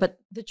longer here. But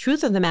the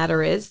truth of the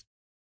matter is,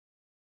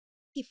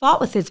 he fought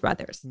with his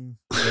brothers.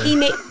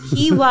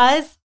 He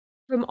was,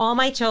 from all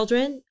my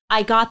children,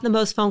 I got the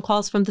most phone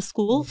calls from the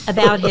school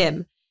about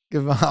him.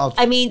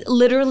 I mean,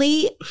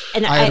 literally.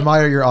 And I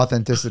admire your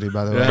authenticity,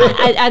 by the way.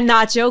 I'm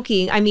not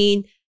joking. I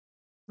mean,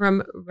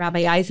 from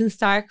Rabbi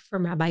Eisenstark,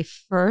 from Rabbi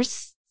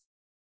First,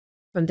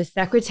 from the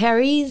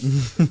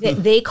secretaries,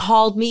 they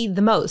called me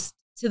the most,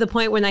 to the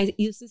point when I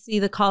used to see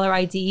the caller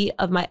ID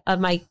of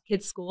my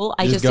kid's school,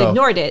 I just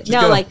ignored it.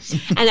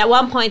 And at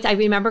one point I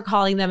remember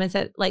calling them and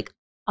said,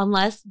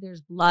 unless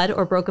there's blood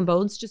or broken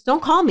bones, just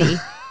don't call me.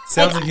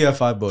 Sounds like you have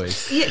 5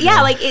 boys.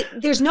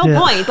 There's no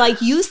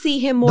point. You see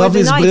him more than I do.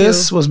 Dovi's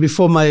bliss was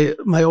before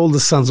my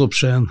oldest son's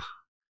Upshan.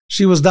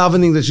 She was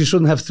davening that she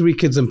shouldn't have 3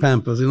 kids in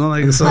Pampers. They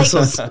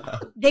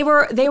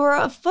were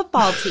a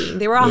football team.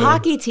 They were a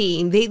hockey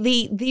team.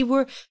 They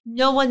were.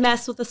 No one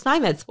messed with the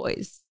Steinmetzs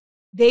boys.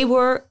 They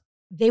were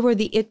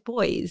the it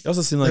boys. It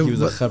also seemed like he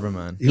was a clever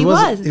man. He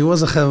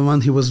was a clever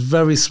man. He was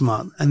very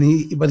smart,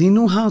 but he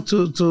knew how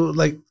to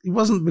he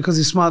wasn't, because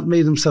he's smart,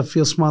 made himself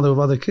feel smarter with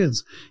other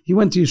kids. He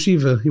went to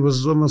yeshiva. He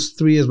was almost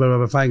 3 years by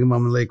Rabbi Feige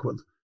in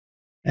Lakewood,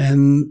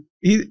 and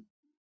he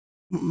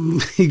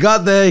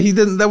got there. He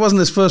didn't. That wasn't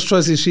his first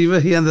choice yeshiva.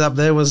 He ended up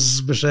there.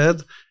 Was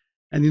Beshed,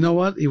 and you know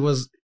what? He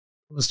was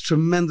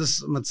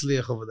tremendous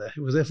matzliach over there.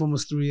 He was there for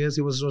almost 3 years.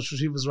 He was Rosh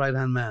Yeshiva's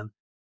right-hand man.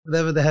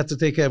 Whatever they had to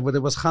take care of, whether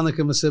it was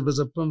Hanukkah, Masibas,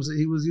 or Plums,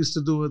 he was used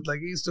to do it.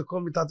 He used to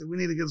call me, Tati, we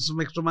need to get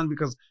some extra money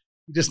because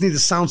we just need a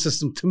sound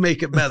system to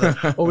make it better.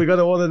 Or we got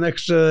to order an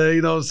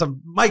extra, some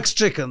Mike's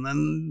chicken.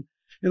 And,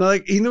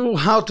 he knew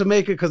how to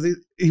make it because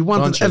he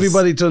wanted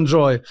everybody to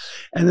enjoy.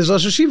 And his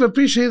Rosh Yeshiva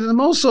appreciated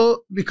him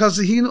also because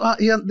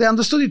they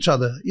understood each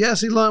other.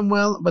 Yes, he learned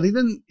well, but he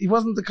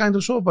wasn't the kind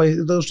of shopper.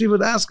 The Rosh Yeshiva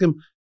would ask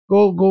him,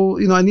 go,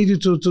 I need you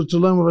to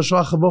learn with a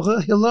Shvach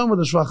HaBocha. He'll learn with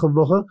a Shvach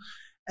HaBocha.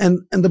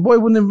 And the boy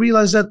wouldn't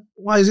realize that.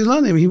 Why is he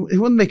learning? He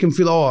wouldn't make him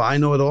feel, I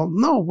know it all.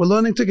 No, we're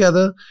learning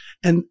together.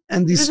 And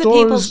these stories. He was a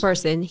people's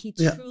person. He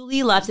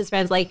truly loved his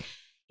friends.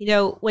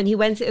 When he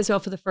went to Israel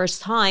for the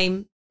first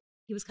time,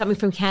 he was coming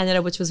from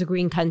Canada, which was a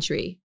green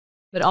country.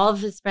 But all of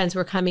his friends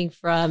were coming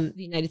from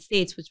the United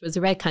States, which was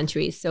a red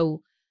country.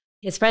 So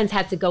his friends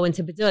had to go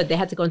into Bidud. They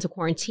had to go into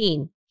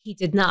quarantine. He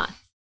did not.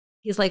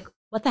 He's like,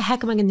 what the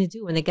heck am I going to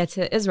do when I get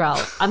to Israel?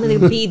 I'm going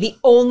to be the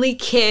only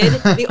kid,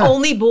 the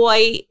only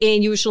boy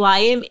in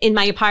Yerushalayim in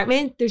my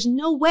apartment. There's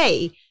no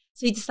way.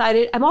 So he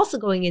decided, I'm also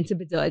going into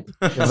Bidud.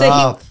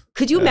 So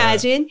could you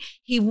imagine?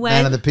 He went.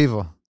 Man of the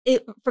people.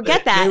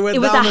 Forget that. They went it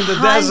was down in the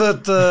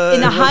desert.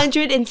 In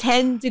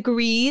 110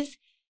 degrees.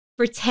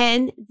 For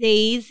 10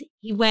 days,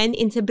 he went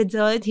into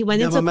Bidud. He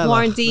went into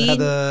quarantine in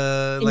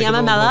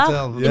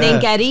Yamamela, in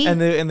En-Gedi. And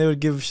they would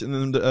give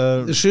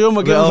the shiur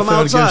would give from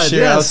outside.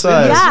 Yes.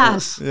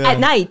 At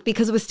night,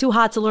 because it was too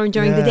hot to learn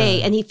during the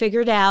day. And he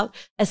figured out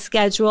a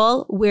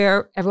schedule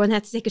where everyone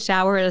had to take a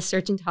shower at a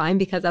certain time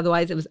because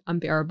otherwise it was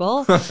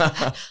unbearable.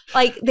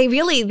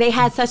 They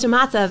had such a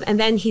matzav. And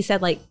then he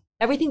said,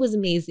 everything was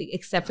amazing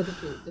except for the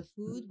food. The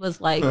food was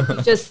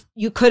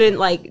you couldn't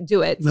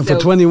do it. No, for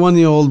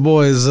 21-year-old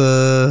boys,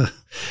 it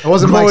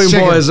wasn't Mike's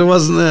chicken. Boys. It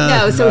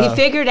wasn't. So he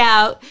figured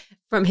out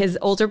from his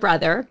older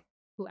brother,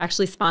 who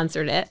actually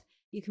sponsored it.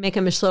 You can make a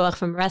mishloach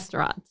from a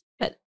restaurant,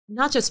 but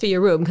not just for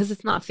your room, because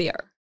it's not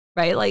fair,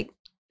 right? Like,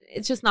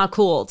 it's just not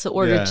cool to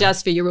order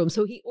just for your room.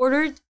 So he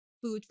ordered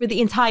food for the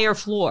entire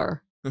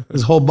floor.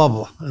 His whole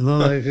bubble.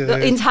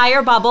 The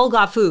entire bubble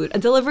got food. A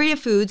delivery of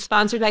food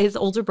sponsored by his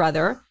older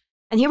brother.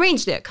 And he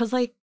arranged it because,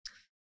 like,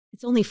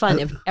 it's only fun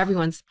if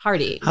everyone's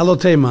partying. Hello,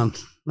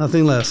 Tayman.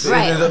 Nothing less.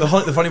 Right.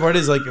 The funny part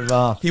is, like,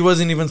 he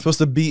wasn't even supposed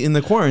to be in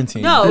the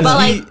quarantine. No,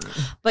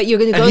 but you're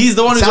going to go. And he's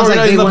the one who's Sounds like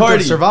organizing he the wouldn't have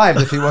party.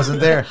 survived if he wasn't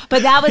there.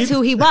 But that was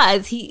who he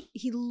was.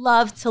 He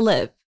loved to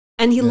live,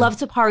 and he loved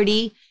to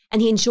party,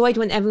 and he enjoyed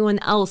when everyone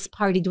else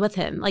partied with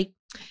him. Like,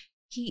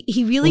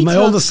 he really. When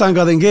my oldest son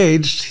got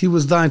engaged, he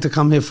was dying to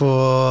come here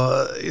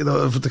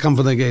to come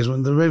for the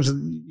engagement. The Rebbe said,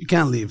 "You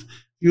can't leave.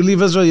 You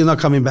leave Israel, you're not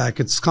coming back.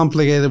 It's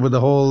complicated with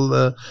the whole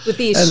with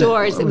these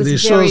shores. It was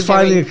these very, shores.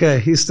 Finally, okay,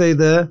 he stayed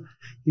there.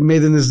 He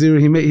made an Nazir.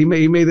 He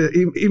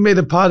made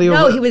a party.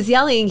 No, over. he was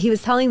yelling. He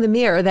was telling the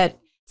mirror that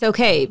it's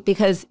okay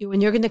because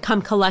when you're going to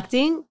come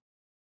collecting,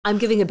 I'm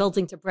giving a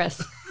building to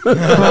Briss. I'm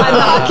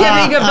not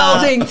giving a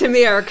building to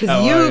Mir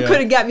because you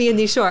couldn't get me in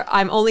the shore.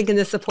 I'm only going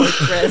to support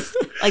Briss.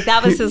 Like,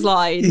 that was his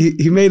line.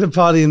 He made a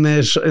party in there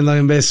in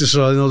Beis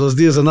Yisrael. Those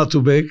deals are not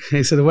too big.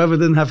 He said whoever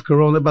didn't have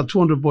Corona, about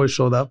 200 boys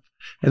showed up,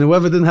 and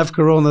whoever didn't have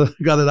Corona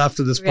got it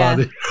after this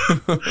party.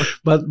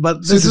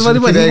 But this is what he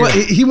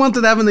wanted. He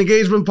wanted to have an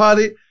engagement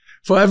party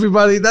for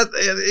everybody. That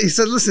he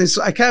said, listen,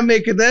 so I can't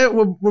make it there.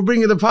 We're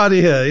bringing the party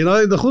here.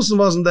 The chusn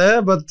wasn't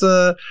there, but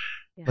the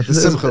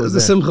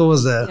simcha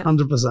was there,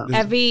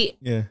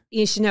 100%.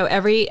 You should know,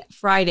 every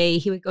Friday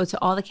he would go to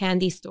all the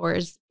candy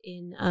stores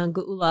in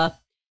Geula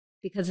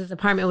because his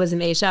apartment was in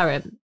Mei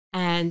Sharim,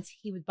 and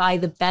he would buy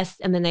the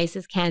best and the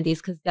nicest candies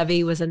because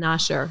Dovi was a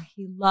nasher.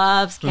 He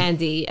loves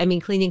candy. I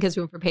mean, cleaning his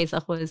room for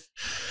Pesach was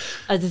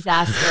a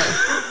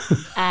disaster.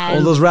 And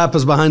all those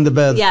wrappers behind the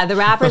bed. Yeah, the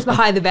wrappers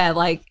behind the bed.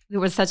 Like, there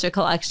was such a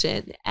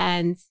collection.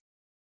 And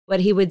what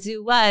he would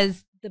do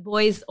was, the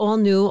boys all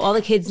knew, all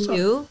the kids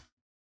knew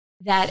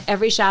that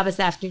every Shabbos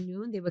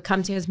afternoon they would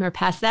come to his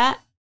merpesa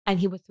and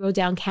he would throw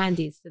down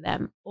candies to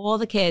them, all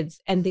the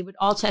kids, and they would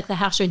all check the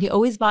hechsher. And he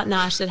always bought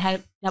nash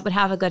that would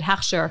have a good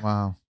hechsher.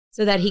 Wow.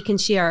 So that he can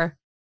share.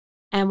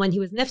 And when he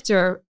was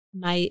nifter,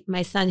 my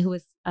son, who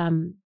was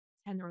 10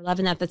 or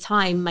 11 at the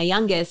time, my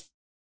youngest,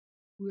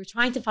 we were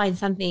trying to find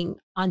something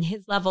on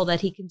his level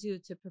that he can do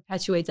to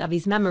perpetuate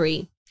Davi's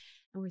memory.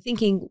 And we're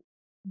thinking,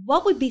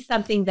 what would be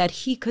something that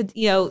he could,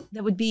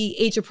 that would be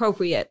age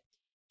appropriate?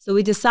 So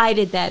we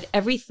decided that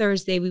every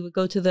Thursday we would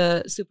go to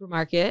the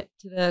supermarket,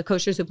 to the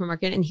kosher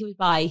supermarket, and he would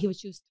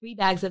choose 3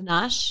 bags of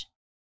nash.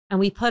 And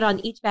we put on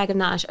each bag of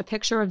nash a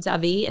picture of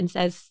Dovi and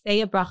says,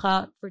 say a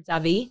bracha for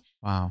Dovi.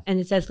 Wow.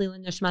 And it says, Lila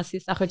Nishmas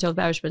Yisachar Tov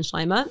Barish Ben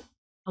Shloime. And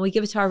we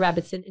give it to our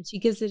Rebbitzin, and she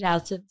gives it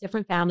out to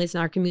different families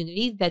in our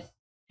community that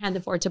can't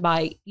afford to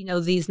buy,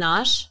 these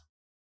nash.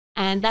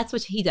 And that's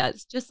what he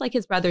does, just like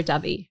his brother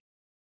Dovi.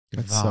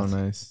 That's so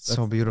nice. That's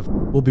so beautiful.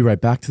 We'll be right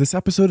back to this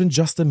episode in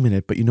just a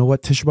minute. But you know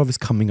what? Tisha B'Av is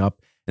coming up.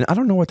 And I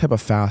don't know what type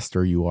of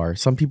faster you are.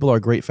 Some people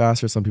are great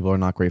fasters. Some people are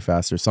not great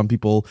fasters. Some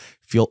people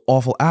feel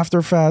awful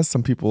after fast.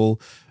 Some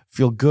people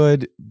feel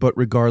good. But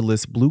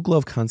regardless, Blue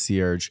Glove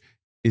Concierge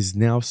is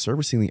now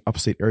servicing the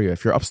upstate area.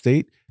 If you're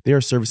upstate, they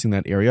are servicing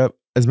that area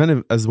as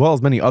well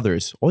as many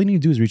others. All you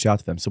need to do is reach out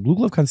to them. So Blue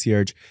Glove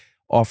Concierge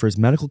offers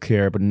medical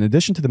care, but in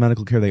addition to the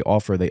medical care they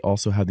offer, they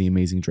also have the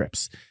amazing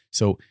drips.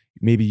 So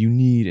maybe you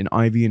need an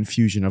IV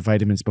infusion of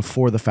vitamins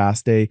before the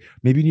fast day.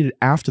 Maybe you need it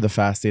after the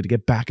fast day to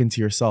get back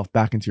into yourself,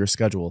 back into your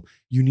schedule.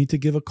 You need to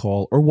give a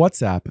call or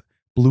WhatsApp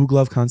Blue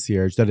Glove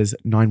Concierge. That is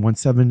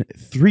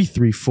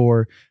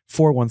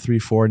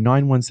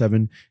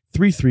 917-334-4134,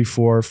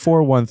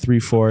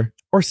 917-334-4134,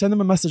 or send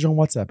them a message on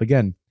WhatsApp.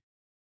 Again,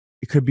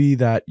 it could be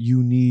that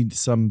you need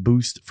some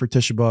boost for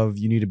Tisha B'Av.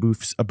 You need a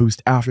boost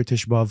after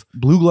Tisha B'Av.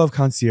 Blue Glove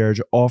Concierge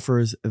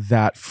offers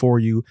that for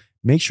you.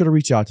 Make sure to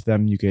reach out to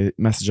them. You can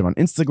message them on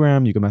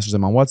Instagram. You can message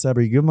them on WhatsApp,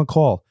 or you give them a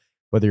call.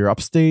 Whether you're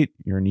upstate,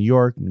 you're in New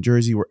York, New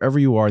Jersey, wherever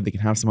you are, they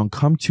can have someone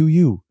come to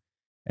you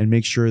and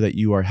make sure that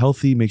you are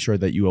healthy, make sure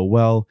that you are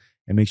well,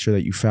 and make sure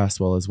that you fast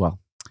well as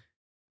well.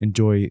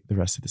 Enjoy the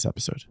rest of this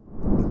episode.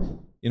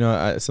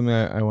 Something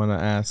I want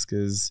to ask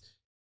is,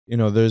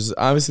 there's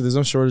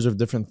no shortage of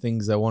different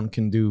things that one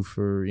can do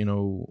for,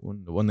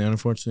 when they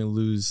unfortunately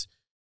lose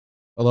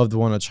a loved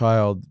one, a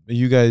child.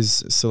 You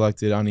guys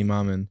selected Ani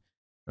Maamin.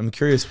 I'm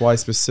curious why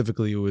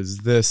specifically it was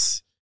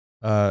this.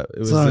 I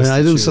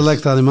didn't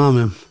select Ani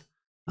Maamin.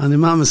 Ani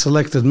Maamin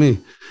selected me.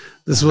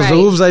 This was the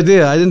Uv's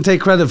idea. I didn't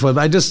take credit for it.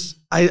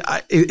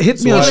 It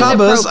hit me on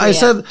Shabbos. I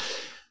said,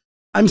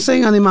 I'm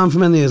saying Ani Maamin for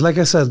many years. Like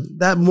I said,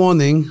 that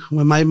morning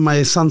when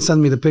my son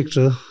sent me the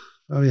picture,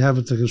 I have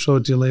it, I can show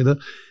it to you later,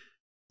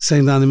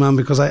 saying the Ani Maamin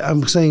because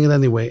I'm saying it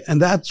anyway. And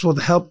that's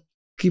what helped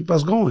keep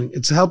us going.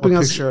 It's helping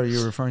us. What picture are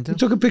you referring to? We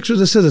took a picture of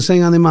the sitter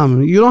saying Ani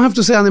Maamin. You don't have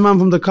to say Ani Maamin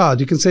from the card.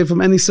 You can say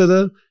from any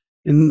sitter.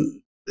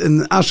 In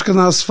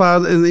Ashkenaz,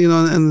 in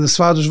the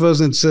Svardish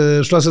version, it's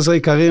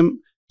Shloime Karim.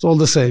 It's all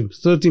the same.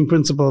 13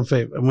 principle of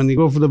faith. And when you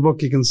go for the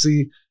book, you can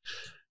see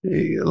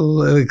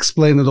he'll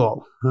explain it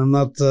all. I'm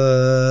not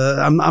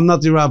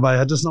the rabbi.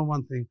 I just know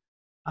one thing.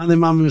 Ani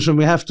Maamin Initiative,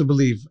 we have to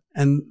believe.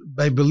 And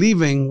by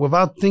believing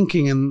without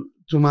thinking and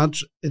too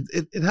much,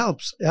 it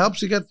helps. It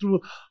helps you get through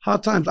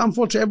hard times.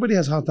 Unfortunately, everybody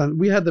has hard times.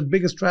 We had the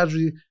biggest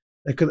tragedy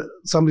that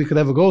somebody could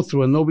ever go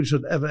through, and nobody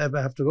should ever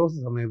have to go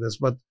through something like this.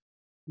 But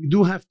we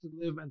do have to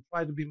live and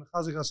try to be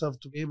mechazik ourselves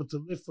to be able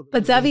to live for.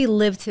 But Dovi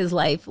lived his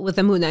life with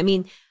Emunah. I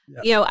mean,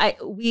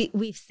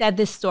 we've said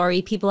this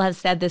story. People have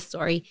said this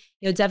story.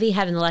 Dovi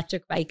had an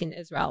electric bike in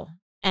Israel,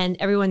 and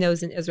everyone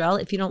knows in Israel,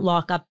 if you don't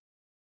lock up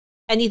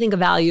anything of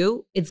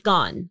value, it's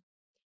gone.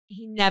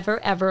 He never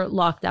ever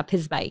locked up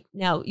his bike.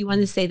 Now, you want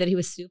to say that he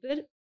was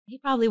stupid? He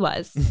probably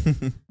was,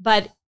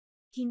 but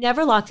he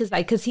never locked his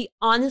bike because he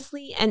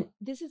honestly, and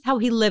this is how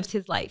he lived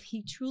his life.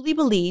 He truly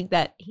believed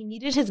that he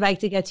needed his bike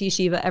to get to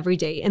yeshiva every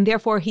day. And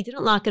therefore he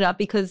didn't lock it up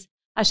because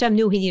Hashem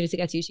knew he needed to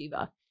get to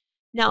yeshiva.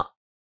 Now,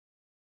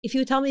 if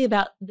you tell me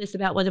about this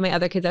about one of my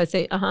other kids, I would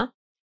say,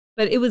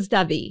 but it was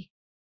Dovi.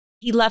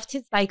 He left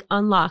his bike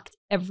unlocked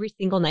every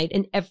single night.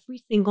 And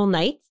every single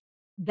night,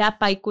 that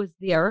bike was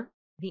there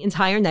the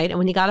entire night. And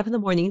when he got up in the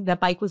morning, that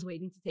bike was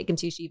waiting to take him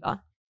to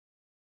yeshiva.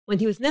 When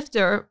he was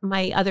nifter,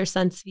 my other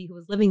son, Tzvi, who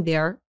was living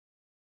there,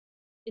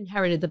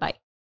 inherited the bike.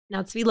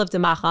 Now, Tzvi lived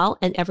in Machal,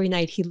 and every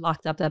night he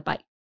locked up that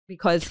bike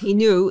because he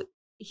knew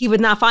he would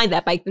not find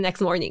that bike the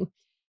next morning.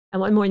 And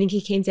one morning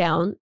he came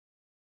down,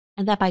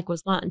 and that bike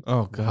was gone.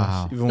 Oh, gosh.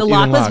 Wow. The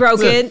lock was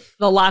broken.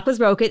 The lock was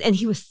broken, and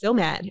he was so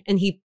mad. And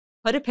he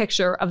put a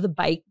picture of the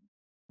bike.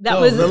 That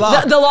was the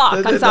lock.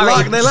 I'm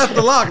sorry. They left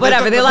the lock.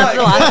 Whatever. They left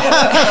the lock.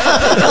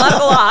 They left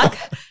the lock.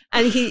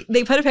 And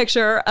they put a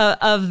picture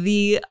of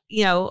the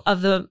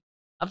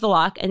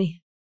lock, and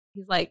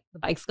he's like, the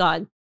bike's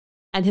gone.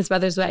 And his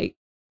brother's like,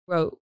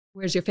 bro,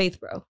 where's your faith,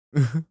 bro?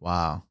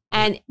 Wow.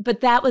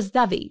 But that was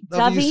Dovi.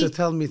 Dovi used to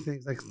tell me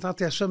things like,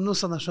 Tati, Hashem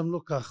nusan, Hashem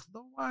lukach.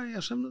 Don't worry,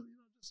 Hashem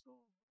just go.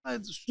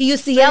 He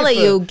used to yell at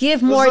you,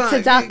 give more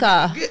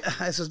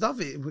tzedakah. I says,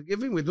 Dovi, we're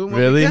giving, we're doing what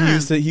really? we can.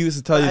 He used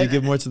to tell you to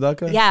give more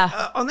tzedakah?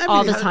 Yeah, on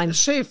all the time.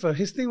 Shafer,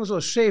 his thing was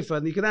always Shafer,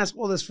 and you can ask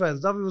all his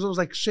friends. Dovi was always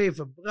like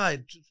Shafer,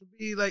 bride. Should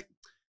be like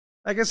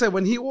I said,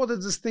 when he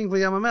ordered this thing for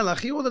Yam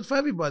HaMelech, he ordered for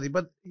everybody,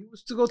 but he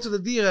was to go to the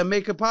Dira and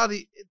make a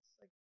party.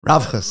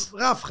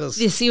 Ravchas.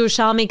 This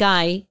Yerushalmi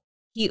guy,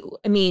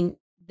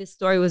 this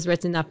story was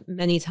written up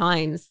many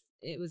times.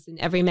 It was in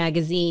every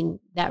magazine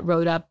that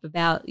wrote up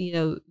about,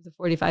 the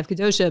 45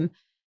 Kedoshim.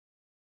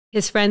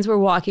 His friends were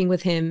walking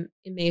with him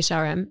in Mei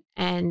Sharem,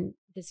 and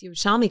this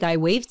Yerushalmi guy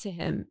waved to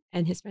him,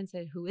 and his friend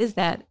said, who is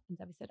that? And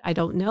Dovi said, I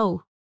don't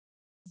know.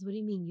 He said, what do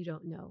you mean you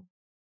don't know?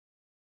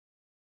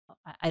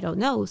 I don't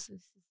know. So,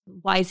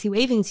 why is he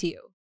waving to you?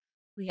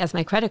 Well, he has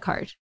my credit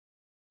card.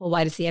 Well,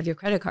 why does he have your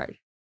credit card?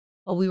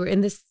 Well, we were in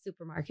this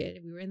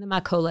supermarket. We were in the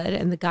Makolet,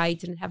 and the guy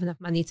didn't have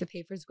enough money to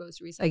pay for his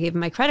groceries. So I gave him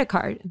my credit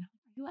card. And are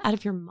you out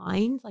of your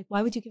mind? Like,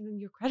 why would you give him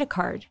your credit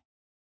card?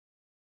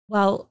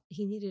 Well,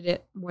 he needed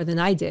it more than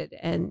I did.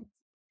 And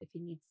if he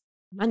needs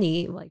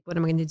money, like, what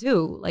am I going to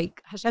do?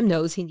 Like, Hashem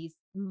knows he needs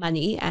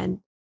money.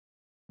 And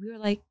we were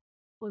like,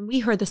 when we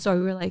heard the story,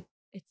 we were like,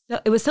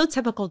 it was so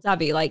typical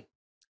Dovi. Like,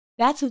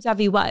 that's who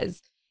Dovi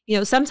was.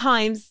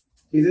 Sometimes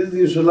he did it in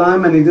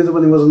Yerushalayim, and he did it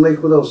when he was in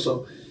Lakewood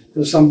also. There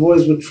were some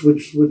boys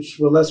which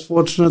were less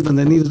fortunate, and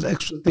they needed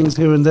extra things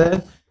here and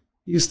there.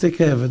 He used to take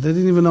care of it. They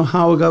didn't even know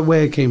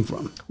where it came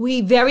from.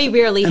 We very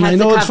rarely had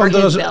to cover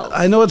his bills.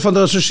 I know it from the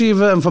Rosh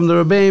Hashiva and from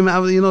the Rebbeim.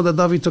 That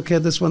Dovi took care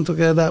of this one, took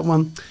care of that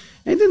one.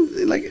 And he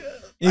didn't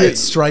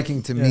It's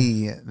striking to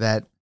me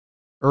that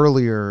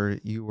earlier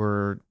you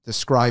were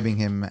describing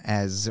him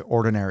as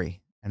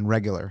ordinary and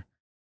regular,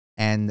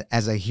 and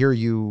as I hear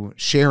you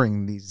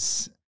sharing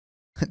these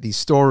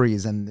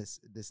stories and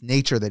this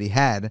nature that he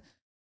had,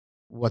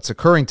 what's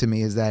occurring to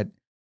me is that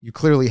you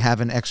clearly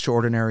have an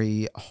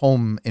extraordinary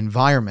home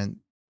environment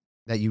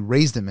that you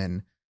raised him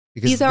in,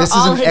 because this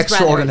is an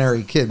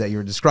extraordinary kid that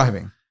you're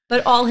describing.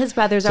 But all his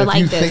brothers are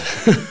like this.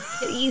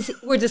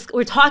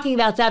 We're talking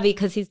about Dovi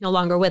because he's no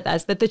longer with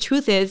us. But the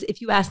truth is,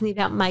 if you ask me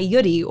about my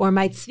Yudi or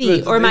my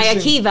Tzvi or my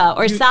Akiva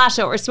or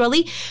Sasha or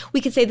Swali,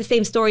 we could say the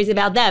same stories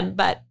about them,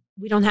 but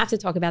we don't have to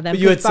talk about them.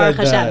 You had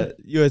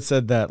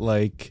said that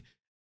like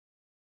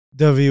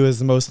Dovi was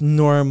the most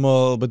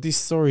normal, but these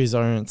stories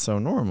aren't so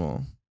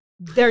normal.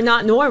 They're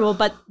not normal,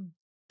 but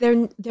they're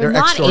not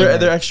extraordinary.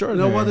 They're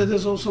extraordinary. You know what it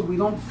is also? We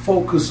don't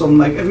focus on,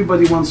 like,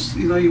 everybody wants,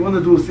 you want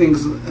to do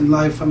things in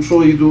life. I'm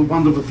sure you do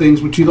wonderful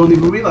things which you don't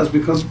even realize,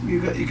 because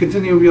you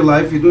continue with your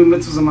life, you're doing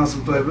mitzvahs and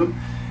masim tovim,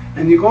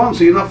 and you go on,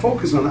 so you're not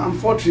focused on it.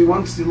 Unfortunately,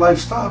 once your life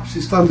stops,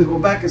 you start to go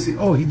back and say,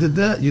 oh, he did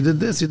that, you did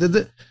this, you did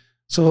that.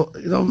 So,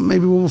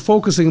 maybe we were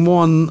focusing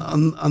more on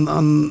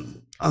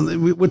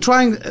we're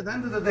trying, at the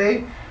end of the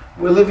day,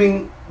 we're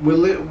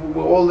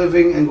all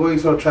living and going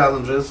through our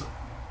challenges,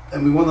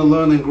 and we want to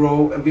learn and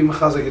grow and be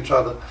mechazik each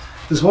other.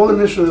 This whole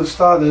initiative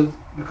started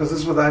because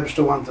this is what the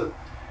Alpert wanted.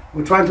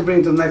 We're trying to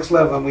bring it to the next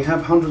level, and we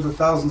have hundreds of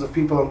thousands of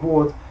people on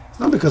board. It's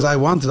not because I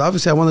want it.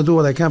 Obviously, I want to do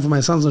what I can for my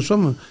sons and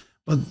Shloime,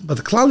 but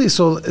the Klal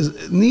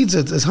Yisrael needs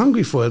it, is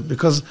hungry for it,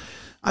 because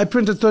I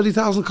printed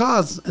 30,000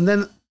 cards, and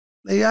then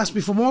they asked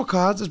me for more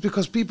cards is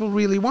because people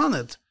really want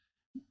it.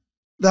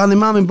 The Ani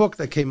Maamin book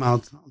that came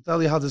out, I'll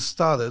tell you how this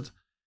started.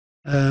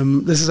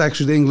 This is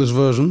actually the English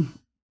version,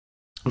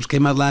 which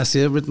came out last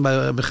year, written by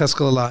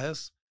Becheskel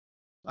Elias.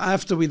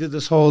 After we did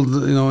this whole,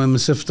 in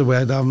Mesivta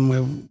where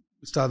we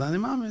started Ani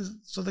Maamin,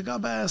 so the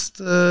Gabba asked,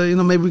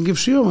 maybe we can give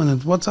shiur on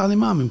it. What's Ani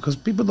Maamin? Because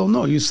people don't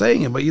know. You're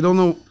saying it, but you don't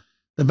know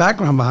the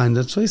background behind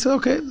it. So he said,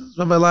 okay,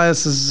 Rabbi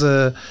Elias says,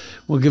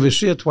 we'll give a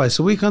shiur twice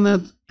a week on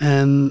it.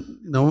 And,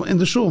 in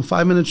the shul,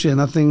 5-minute shiur,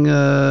 nothing,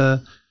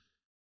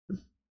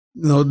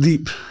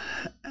 deep.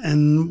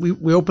 And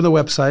we opened a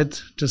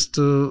website just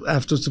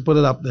afterwards to put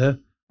it up there,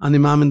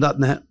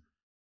 animaamin.net.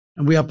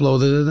 And we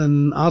uploaded it,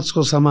 and Art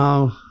School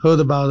somehow heard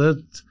about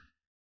it,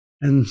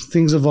 and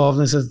things evolved.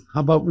 And I said, how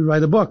about we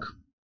write a book?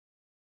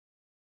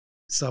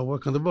 So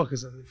work on the book. I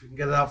said, if you can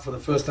get it out for the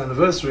first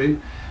anniversary.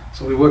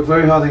 So we worked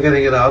very hard on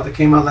getting it out. It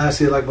came out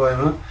last year, like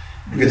Boima.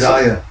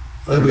 Gedalia.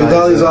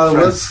 Gedalia's out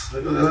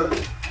of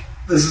it.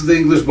 This is the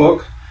English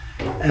book.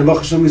 And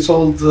Baruch Hashem, we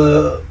sold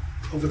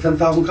over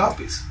 10,000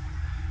 copies.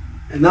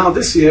 And now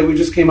this year, we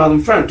just came out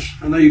in French.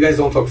 I know you guys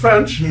don't talk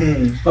French.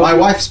 But My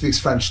wife speaks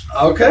French.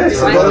 Okay,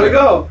 so there we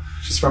go.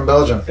 She's from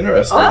Belgium.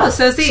 Interesting. Oh,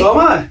 so see. So am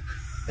I.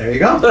 There you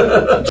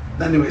go.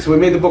 Anyway, so we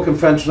made the book in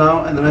French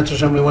now, and the Metzger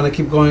Hashem, we want to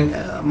keep going.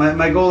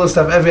 My goal is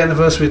to have every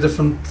anniversary a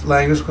different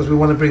language, because we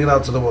want to bring it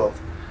out to the world.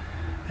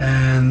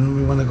 And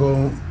we want to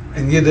go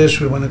in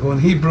Yiddish, we want to go in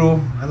Hebrew.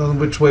 I don't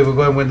know which way we're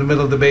going. We're in the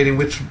middle of debating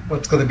what's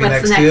going to be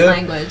next year. What's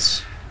the next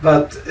language?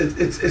 But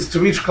it's to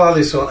reach Klal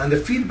Yisrael, and the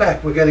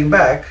feedback we're getting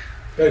back.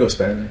 Gotta go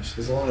Spanish.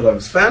 There's a lot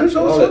of Spanish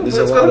also. It's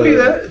going to be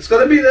there. It's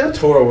going to be there.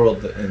 Torah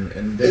world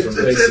in different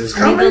places.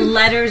 I mean, the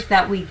letters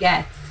that we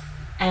get,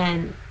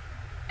 and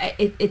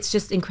it's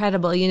just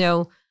incredible.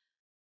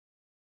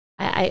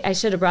 I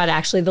should have brought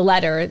actually the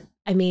letter.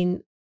 I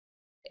mean,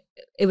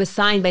 it was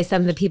signed by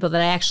some of the people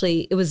that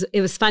it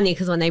was funny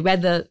because when I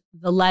read the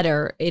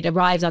letter, it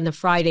arrived on the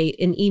Friday,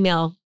 an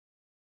email.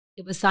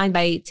 It was signed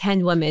by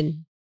 10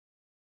 women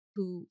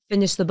who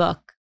finished the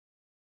book.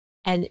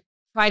 And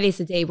Friday's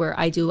the day where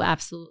I do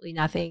absolutely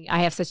nothing. I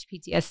have such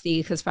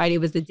PTSD because Friday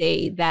was the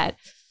day that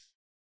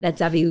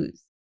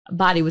Dovi's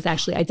body was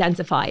actually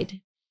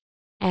identified.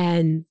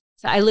 And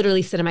so I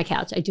literally sit on my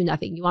couch. I do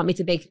nothing. You want me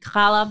to bake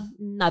challah?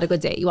 Not a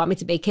good day. You want me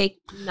to bake cake?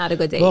 Not a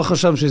good day. Baruch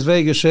Hashem, she's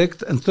very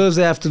geschickt. And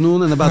Thursday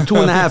afternoon, in about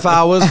 2.5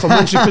 hours from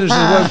when she finishes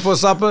work before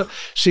supper,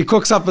 she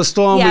cooks up a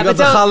storm. Yeah, we got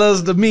the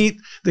challahs, the meat,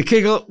 the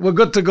kigel. We're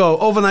good to go.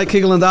 Overnight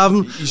kigel and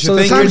daven. You should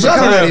think you're done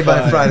already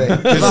by Friday.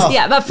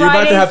 Yeah, but You're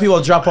about to have Friday.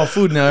 people drop off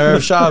food now,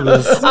 Erev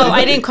Shabbos. Oh,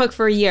 I didn't cook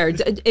for a year.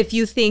 If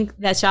you think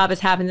that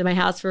Shabbos happened in my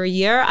house for a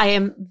year, I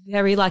am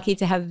very lucky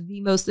to have the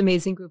most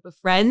amazing group of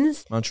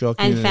friends Montreal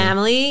and community.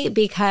 family,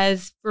 because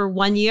for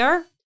 1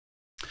 year,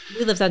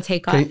 we lived on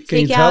takeout. Can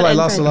you tell I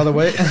lost a lot of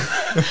weight?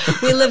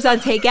 We lived on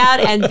takeout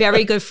and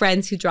very good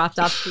friends who dropped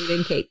off food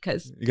and cake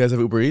because You guys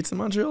have Uber Eats in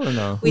Montreal or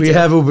no? We do.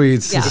 have Uber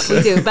Eats. Yeah,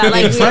 we do. But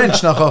like In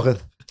French,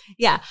 nachochet.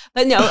 yeah,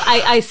 but no,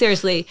 I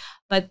seriously.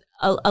 But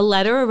a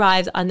letter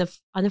arrived on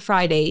the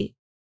Friday.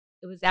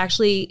 It was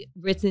actually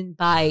written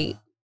by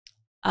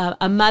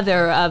a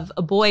mother of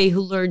a boy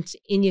who learned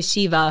in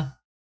yeshiva,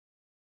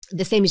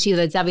 the same yeshiva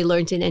that Dovi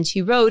learned in, and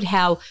she wrote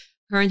how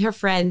her and her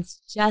friends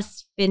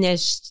just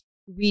finished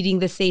reading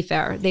the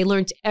Sefer. They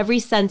learned every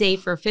Sunday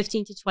for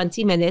 15 to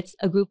 20 minutes,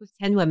 a group of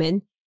 10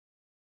 women.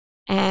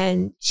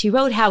 And she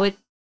wrote how it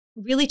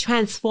really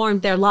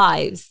transformed their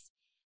lives.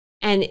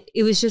 And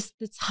it was just,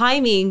 the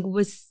timing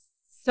was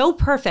so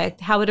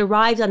perfect, how it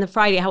arrived on the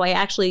Friday, how I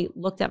actually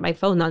looked at my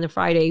phone on the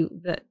Friday,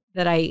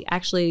 that I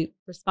actually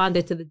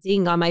responded to the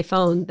ding on my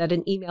phone that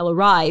an email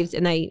arrived,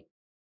 and I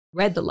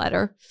read the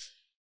letter.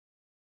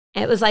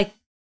 And it was like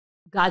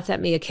God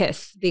sent me a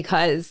kiss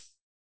because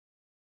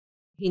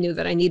he knew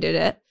that I needed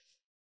it.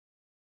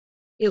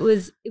 It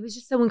was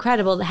just so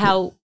incredible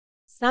how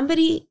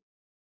somebody,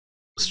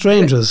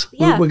 Strangers.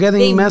 yeah, We're getting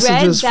they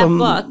messages read that from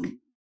book,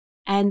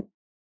 and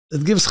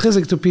it gives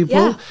chizik to people.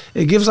 Yeah.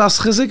 It gives us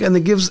chizik, and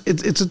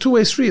it's a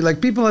two-way street.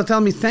 Like people are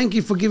telling me, thank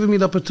you for giving me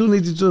the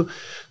opportunity to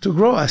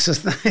grow. I says,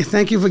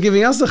 thank you for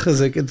giving us the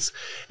chizik. It's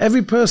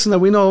every person that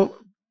we know.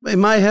 In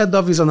my head,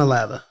 Dovi's on a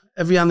ladder.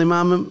 Every Ani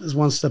Maamin is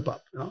one step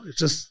up.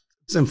 It's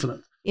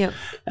infinite. yeah,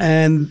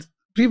 And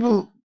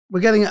people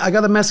I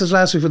got a message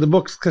last week for the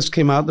book just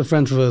came out, the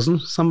French version.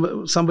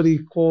 Somebody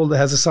called that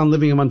has a son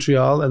living in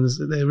Montreal, and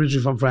they're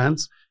originally from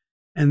France.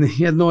 And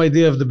he had no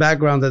idea of the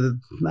background that the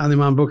Ani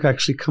Maamin book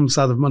actually comes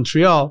out of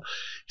Montreal.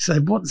 He said, I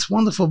bought this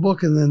wonderful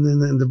book in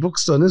the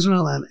bookstore in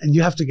Israel, and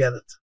you have to get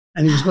it.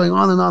 And he was going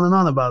on and on and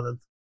on about it.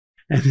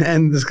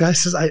 And this guy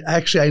says,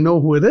 I know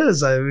who it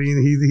is. I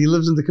mean, he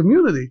lives in the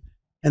community.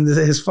 And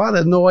his father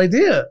had no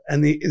idea.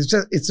 And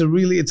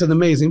it's an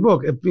amazing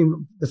book.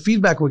 The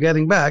feedback we're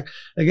getting back,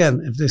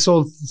 again, if they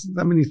sold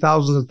that many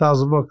thousands and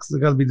thousands of books, they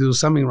got to be doing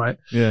something right.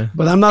 Yeah.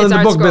 But I'm not It's in the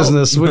art book scroll.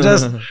 business.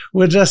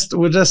 We're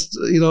just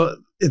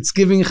it's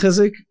giving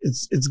chizik,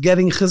 it's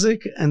getting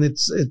chizik, and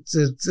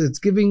it's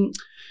giving,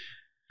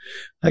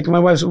 like my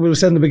wife, we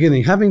said in the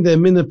beginning, having the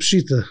Emunah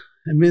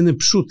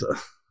Pshuta,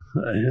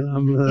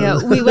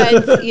 we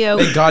went,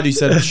 Thank God you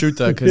said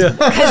Pshuta, because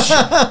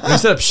when you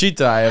said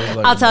Pshita, I was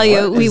like, I'll tell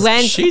you, we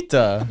went,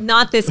 Pshita?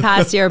 not this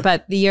past year,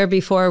 but the year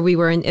before, we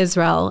were in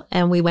Israel,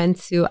 and we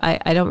went to,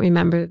 I don't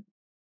remember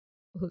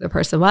who the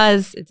person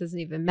was. It doesn't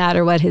even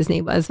matter what his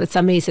name was, but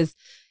somebody says,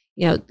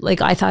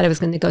 like I thought I was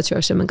going to go to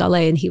Rosh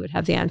Hashanah and he would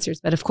have the answers.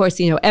 But of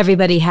course,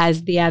 everybody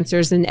has the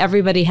answers and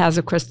everybody has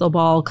a crystal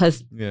ball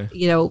because,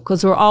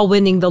 because we're all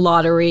winning the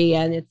lottery.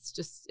 And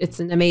it's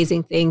an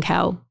amazing thing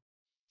how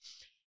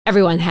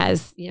everyone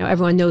has,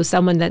 everyone knows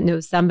someone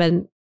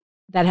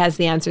that has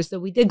the answers. So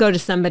we did go to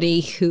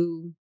somebody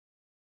who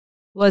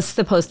was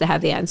supposed to have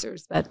the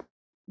answers, but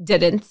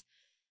didn't.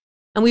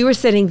 And we were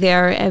sitting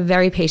there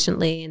very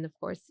patiently. And of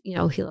course,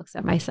 he looks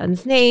at my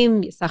son's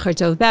name, Yisachar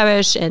Tov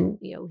Berish, and,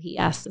 he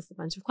asked us a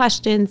bunch of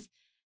questions.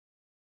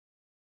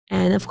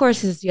 And of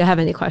course, he says, do you have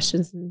any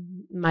questions?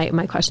 And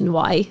my question,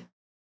 why?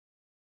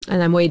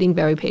 And I'm waiting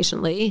very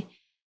patiently.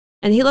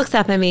 And he looks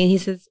up at me and he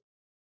says,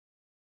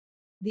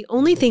 the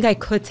only thing I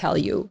could tell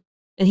you,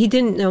 and he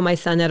didn't know my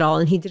son at all,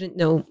 and he didn't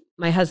know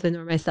my husband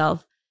or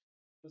myself.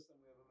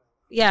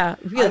 Yeah,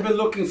 really. I've been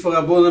looking for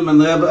Rabbonim and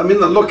Rebbe.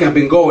 I've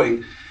been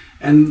going.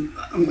 And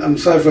I'm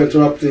sorry for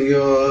interrupting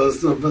you,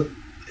 but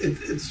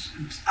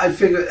I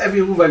figure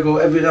every Ruv I go,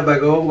 every Rebbe I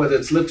go, whether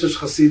it's Liptish,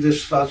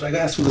 Hasidish, Svarsh, I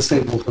ask for the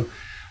same Bucher.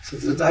 So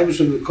we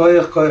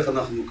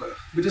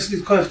just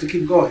need koyach to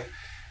keep going.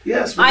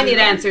 Yes. I need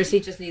answers, he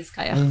just needs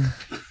koyach.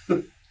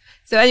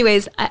 So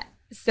anyways,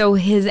 so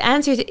his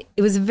answer,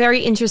 it was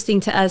very interesting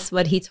to us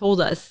what he told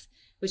us,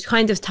 which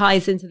kind of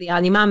ties into the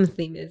Ani Maamin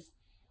theme is,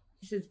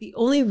 he says, the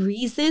only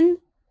reason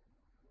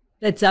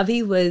that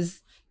Dovi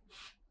was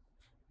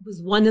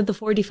one of the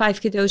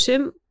 45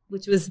 Kedoshim,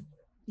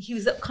 he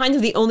was kind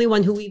of the only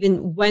one who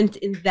even went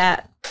in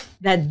that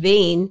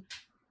vein,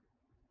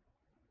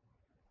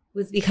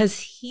 was because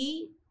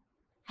he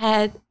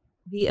had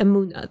the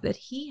Emunah, that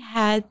he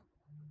had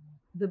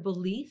the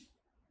belief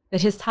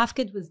that his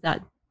tafkid was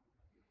done.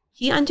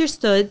 He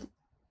understood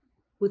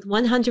with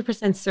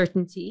 100%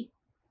 certainty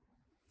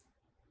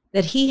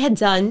that he had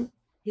done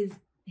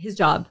his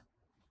job.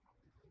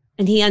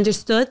 And he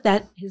understood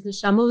that his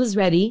neshama was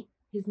ready.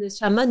 His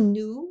neshama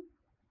knew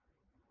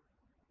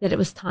that it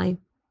was time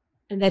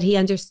and that he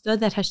understood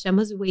that Hashem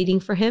was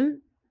waiting for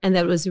him and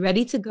that it was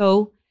ready to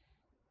go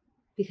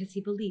because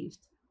he believed.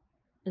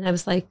 And I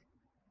was like,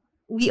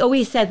 we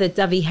always said that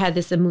Dovi had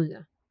this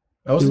emunah.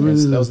 That was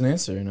an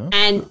answer,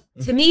 And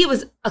to me, it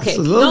was, okay,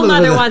 no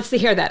mother wants to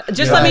hear that.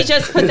 Let me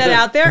just put that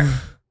out there.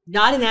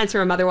 Not an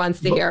answer a mother wants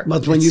to hear.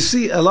 But when you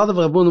see a lot of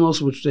Rabbonim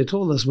also, which they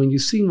told us, when you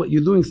see what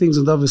you're doing things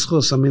in Dovi's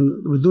Chus,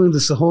 we're doing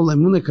this whole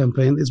Emunah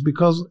campaign, it's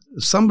because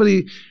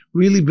somebody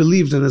really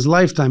believed in his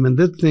lifetime and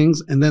did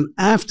things, and then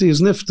after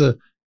his nifta,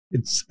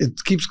 it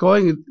keeps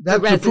going.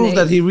 That's to prove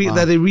that he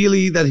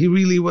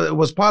really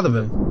was part of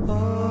it.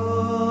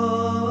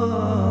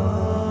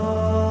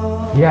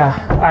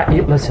 Yeah,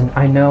 listen,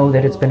 I know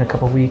that it's been a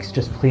couple weeks.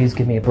 Just please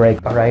give me a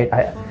break, all right?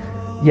 I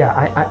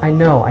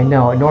know.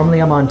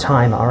 Normally I'm on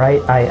time, all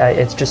right?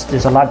 It's just,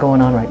 there's a lot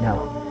going on right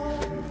now.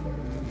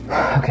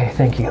 Okay,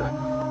 thank you.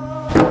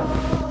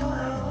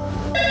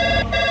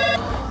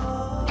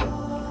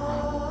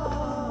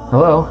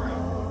 Hello?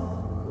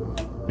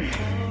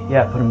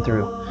 Yeah, put him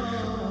through.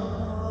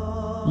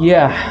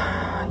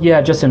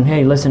 Yeah, Justin,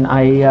 hey, listen,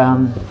 I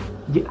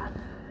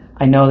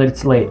know that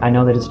it's late. I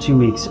know that it's 2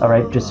 weeks, all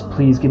right? Just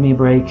please give me a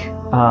break.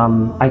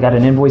 I got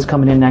an invoice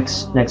coming in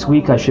next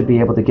week. I should be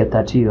able to get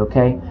that to you,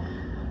 okay?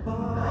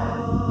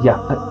 Yeah.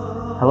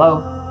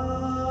 Hello?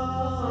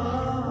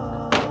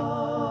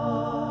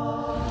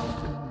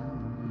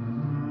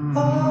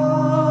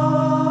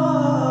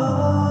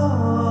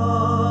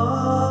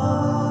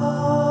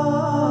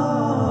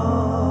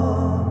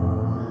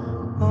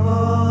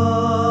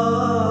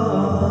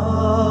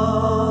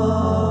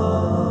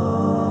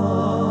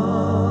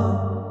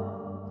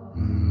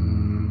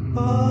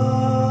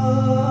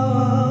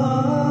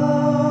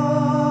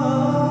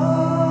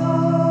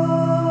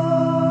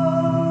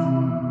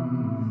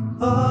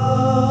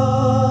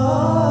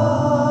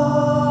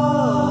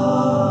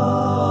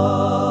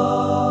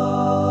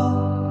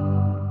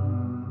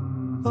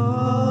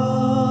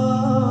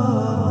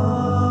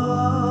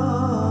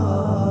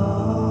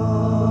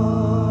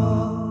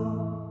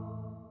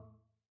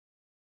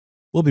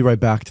 We'll be right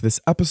back to this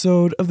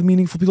episode of the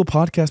Meaningful People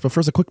podcast. But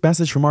first, a quick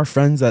message from our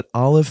friends at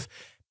Aleph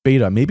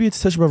Beta. Maybe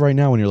it's Tisha B'Av right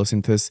now when you're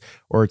listening to this,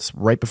 or it's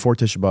right before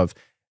Tisha B'Av.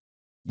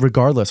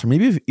 Regardless, or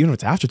maybe even if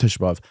it's after Tisha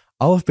B'Av,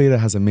 Aleph Beta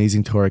has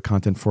amazing Torah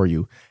content for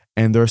you.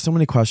 And there are so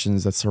many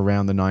questions that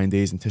surround the 9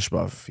 days in Tisha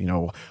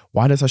B'Av.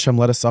 Why does Hashem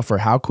let us suffer?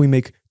 How can we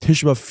make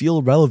Tisha B'Av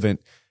feel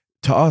relevant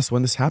to us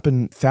when this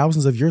happened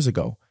thousands of years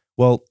ago?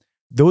 Well,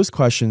 those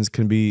questions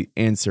can be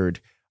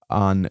answered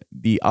on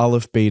the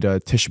Aleph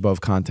Beta Tisha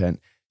B'Av content.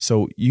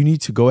 So you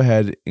need to go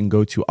ahead and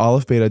go to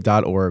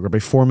alephbeta.org. Rabbi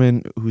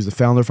Foreman, who's the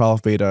founder of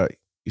Aleph Beta,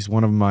 he's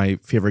one of my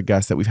favorite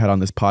guests that we've had on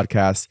this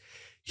podcast.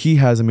 He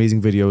has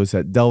amazing videos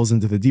that delves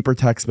into the deeper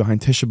text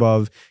behind Tisha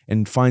B'Av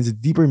and finds a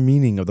deeper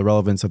meaning of the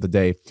relevance of the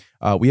day.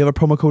 We have a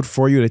promo code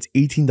for you. It's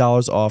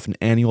 $18 off an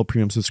annual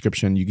premium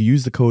subscription. You can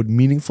use the code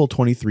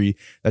Meaningful23.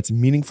 That's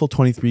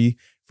Meaningful23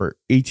 for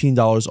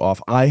 $18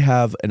 off. I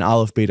have an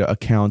Aleph Beta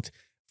account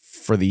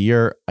for the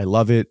year. I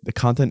love it. The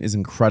content is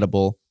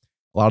incredible.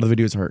 A lot of the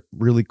videos are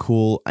really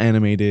cool,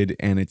 animated,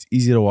 and it's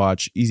easy to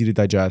watch, easy to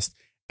digest,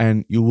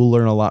 and you will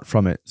learn a lot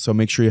from it. So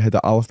make sure you head to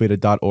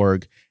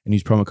alephbeta.org and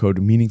use promo code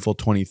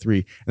Meaningful23.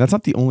 And that's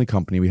not the only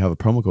company we have a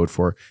promo code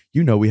for.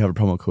 You know we have a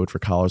promo code for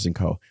Collars &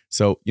 Co.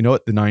 So you know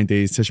what? The 9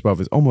 days Tisha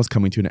B'Av is almost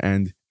coming to an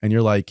end, and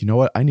you're like, you know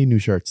what? I need new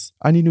shirts.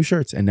 I need new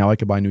shirts, and now I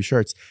can buy new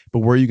shirts. But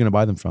where are you going to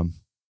buy them from?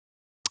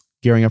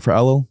 Gearing up for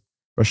Elul,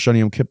 Rosh Hashanah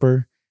Yom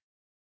Kippur.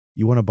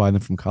 You want to buy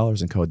them from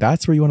Collars & Co.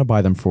 That's where you want to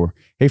buy them for.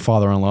 Hey,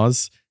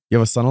 father-in-laws, you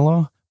have a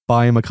son-in-law?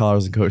 Buy him a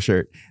Collars & Co.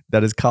 shirt.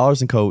 That is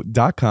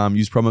collarsandco.com.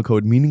 Use promo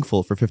code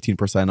Meaningful for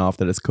 15% off.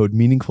 That is code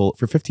Meaningful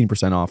for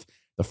 15% off.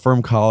 The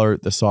firm collar,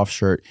 the soft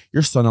shirt.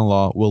 Your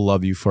son-in-law will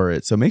love you for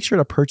it. So make sure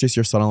to purchase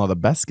your son-in-law the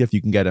best gift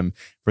you can get him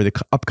for the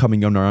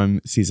upcoming Yom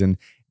Naram season.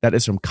 That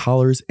is from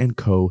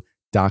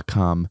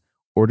collarsandco.com.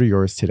 Order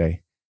yours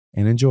today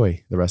and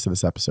enjoy the rest of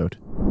this episode.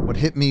 What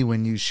hit me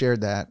when you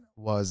shared that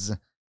was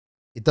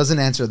it doesn't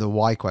answer the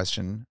why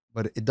question,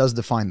 but it does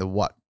define the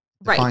what.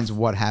 Right. Defines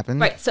what happened.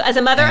 Right. So as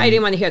a mother, I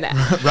didn't want to hear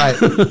that. Right.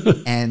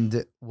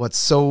 And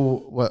what's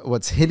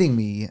hitting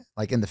me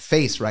like in the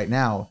face right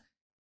now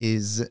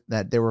is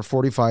that there were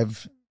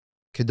 45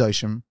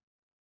 Kedoshim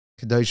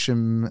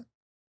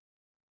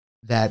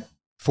that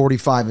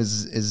 45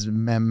 is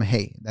mem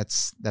hey.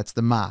 That's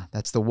the ma.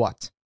 That's the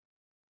what.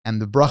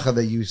 And the bracha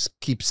that you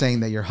keep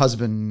saying that your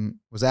husband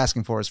was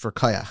asking for is for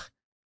koyach.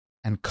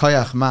 And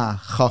koyach ma,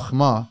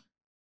 chachma,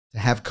 to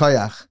have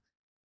koyach,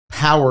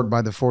 powered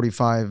by the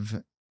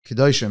 45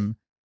 Kedoshim,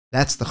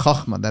 that's the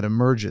chachma that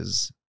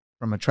emerges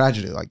from a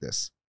tragedy like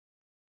this.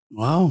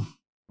 Wow.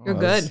 You're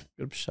good.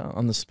 Good shot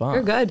on the spot.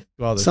 You're good.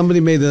 Wow,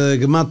 Somebody made a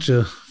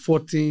gematria,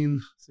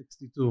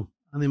 1462.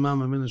 Ani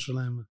Maamin Initiative.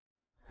 And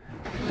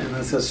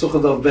it says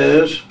Suchadov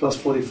Be'esh plus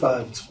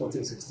 45. It's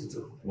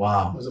 1462.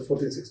 wow. Was it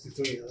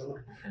 1463? It's on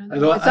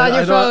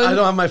your phone. I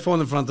don't have my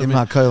phone in front of me.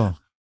 Imma koil.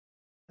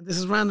 And this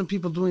is random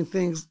people doing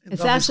things.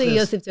 It's actually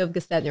Yosef Dov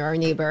Gestetner, our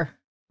neighbor.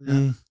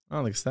 Yeah.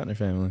 Oh, like Stetner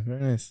family.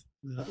 Very nice.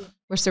 Yeah.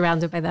 We're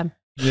surrounded by them.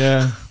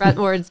 Yeah.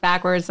 Frontwards,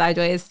 backwards,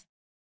 sideways.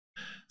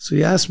 So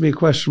you asked me a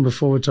question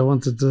before, which I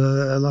wanted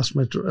to. I lost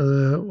my.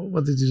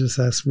 What did you just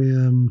ask me?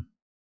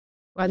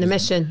 We're on the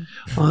mission.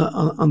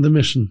 On the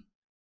mission.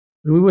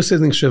 When we were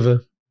sitting Shiva,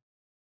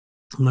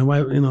 my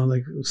wife,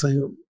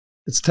 saying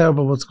it's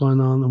terrible what's going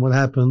on and what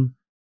happened,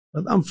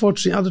 but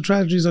unfortunately, other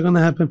tragedies are going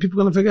to happen. People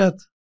are going to forget.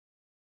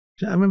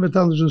 I remember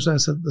telling the Jews, I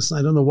said, "Listen,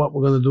 I don't know what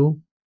we're going to do,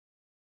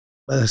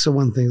 but I said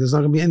one thing: there's not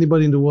going to be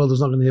anybody in the world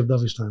who's not going to hear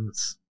Dovi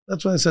Steinmetz."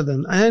 That's what I said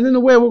then. I didn't know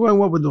where we're going,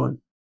 what we're doing,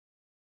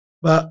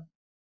 but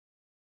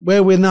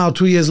where we're now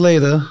 2 years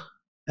later,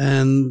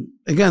 and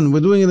again, we're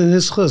doing it in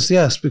his chus,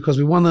 yes, because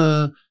we want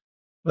to,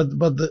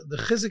 but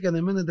the chizik and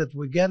the minute that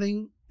we're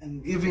getting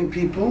and giving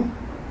people,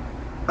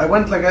 I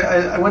went to the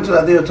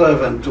Adira Torah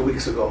event 2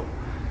 weeks ago.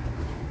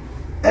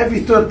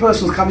 Every third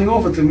person was coming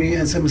over to me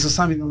and said, Mr.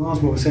 Sami, you know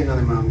what we're saying,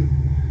 Ani Maamin.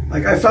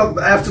 Like I felt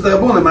after the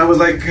Rabbonim, I was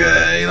like,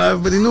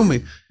 everybody knew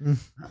me.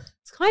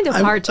 It's kind of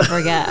hard to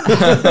forget.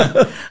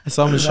 I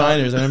saw him in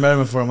Shiners. I never met him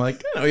before. I'm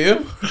like, I know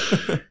you.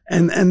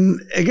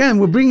 And again,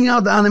 we're bringing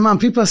out the Ani Maamin.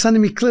 People are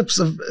sending me clips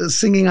of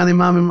singing Ani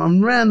Maamin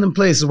on random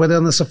places, whether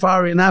on the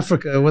safari in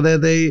Africa, whether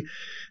they're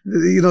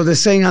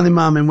saying Ani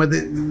Maamin, whether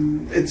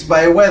it's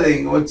by a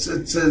wedding, or it's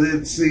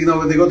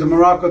when they go to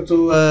Morocco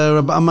to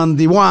Rabbi Aman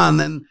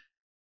Diwan, and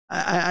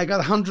I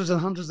got hundreds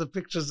and hundreds of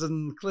pictures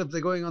and clips. They're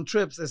going on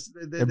trips.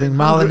 They're being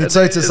mal and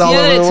tzitzis all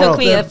over the world. It took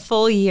me a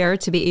full year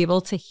to be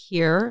able to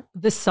hear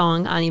the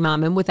song Ani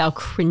Maamin without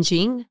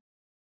cringing,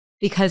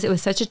 because it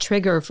was such a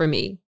trigger for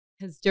me.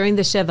 Because during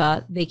the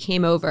Shiva, they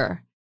came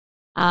over,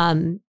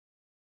 and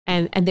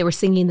they were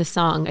singing the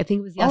song. I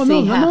think it was Yassi.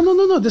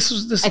 No.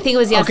 This. I think it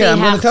was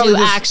Yassi okay,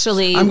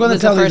 actually. I'm going to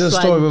tell you the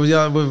story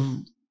one.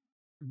 with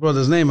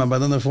brother's name up. I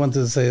don't know if I wanted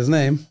to say his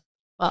name.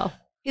 Well,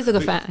 he's a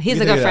good friend.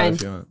 He's a good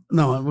friend.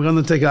 No, we're going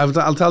to take it.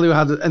 I'll tell you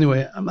how to.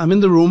 Anyway, I'm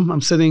in the room.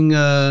 I'm sitting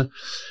there,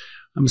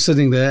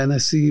 and I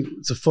see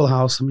it's a full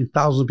house. I mean,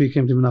 thousands of people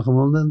came to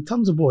Menachem, and then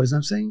tons of boys.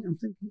 I'm thinking,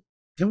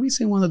 can we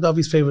sing one of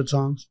Dovi's favorite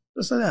songs?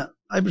 Just like that.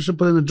 I should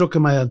put in a joke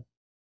in my head,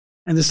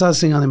 and they started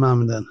singing Ani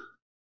Maamin then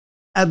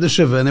at the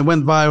Shiva, and it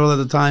went viral at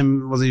the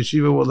time. It was a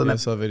yeshiva. I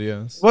saw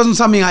videos. It wasn't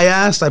something I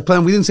asked. I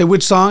planned. We didn't say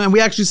which song, and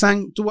we actually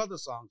sang 2 other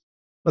songs,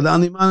 but the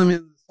Ani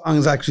Maamin song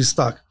is actually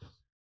stuck.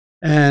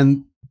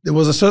 And there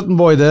was a certain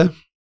boy there,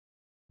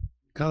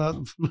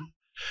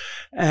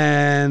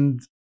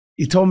 and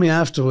he told me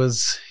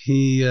afterwards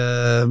he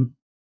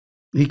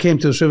came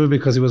to the Shiva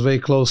because he was very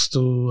close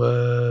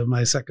to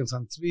my second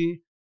son Tzvi.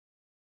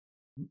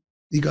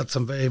 He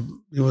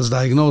was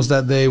diagnosed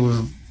that day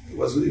with he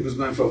was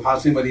going for a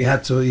passing, but he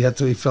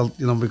felt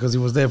because he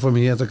was there for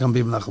me, he had to come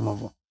be Menachem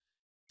Ovo.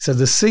 He said,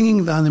 the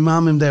singing the Ani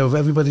Maamin there with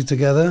everybody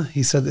together,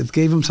 he said, it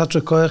gave him such a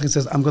koyach. He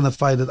says, I'm going to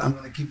fight it. I'm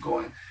going to keep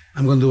going.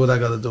 I'm going to do what I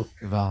got to do.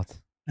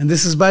 And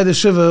this is by the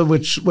Shiva,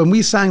 which when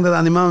we sang that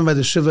Ani Maamin by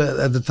the Shiva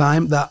at the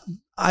time, that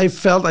I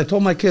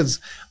told my kids,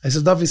 I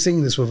said, Dovi,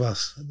 sing this with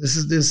us.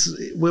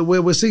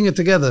 We're singing it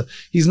together.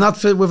 He's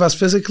not with us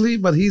physically,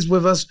 but he's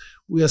with us.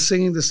 We are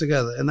singing this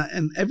together.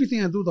 And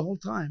everything I do the whole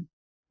time.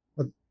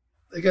 But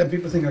again,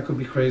 people think I could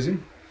be crazy.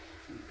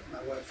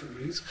 My wife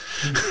agrees.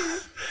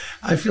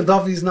 I feel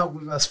Dovi's not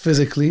with us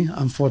physically.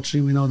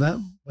 Unfortunately, we know that,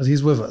 but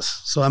he's with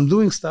us. So I'm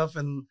doing stuff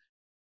and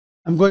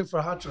I'm going for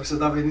a hot show. I said,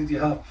 Dovi, I need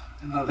your help.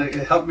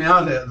 Help me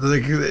out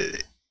here.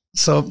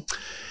 So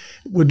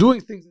we're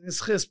doing things in his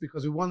chis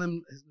because we want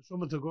his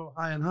neshama to go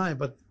high and high,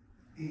 but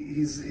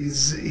he's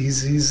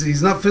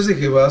not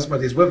physically with us, but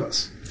he's with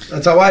us.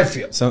 That's how I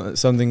feel.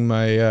 Something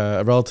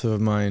a relative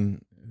of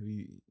mine,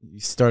 he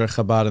started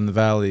Chabad in the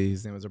Valley.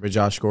 His name was Rabbi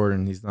Josh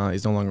Gordon. He's no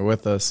longer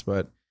with us,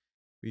 but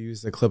we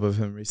used a clip of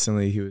him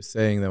recently. He was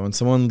saying that when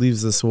someone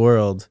leaves this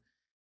world,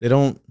 they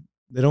don't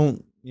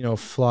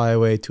fly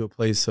away to a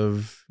place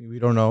of we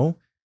don't know.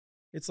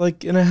 It's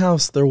like in a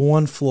house, they're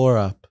one floor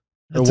up.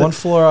 They're one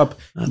floor up.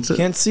 You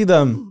can't see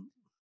them,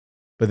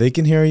 but they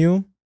can hear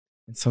you,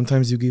 and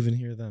sometimes you can even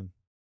hear them.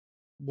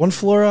 One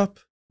floor up.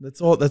 That's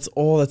all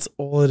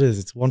it is.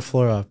 It's one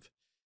floor up.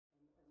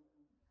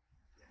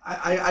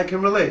 I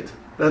can relate.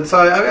 That's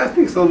I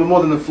think it's a little bit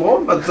more than the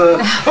floor, but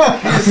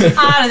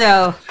I don't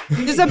know.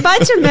 There's a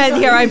bunch of men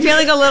here. I'm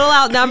feeling a little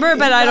outnumbered,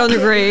 but I don't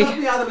agree. He got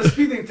me out of a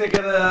speeding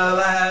ticket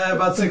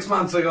about 6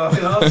 months ago. So.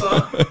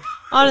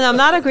 I don't know. I'm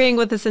not agreeing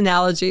with this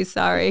analogy.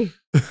 Sorry.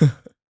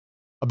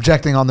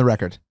 Objecting on the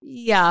record.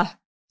 Yeah.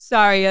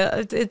 Sorry.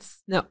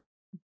 It's no.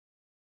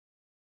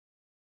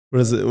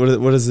 What is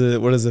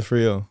it? What is it for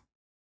you?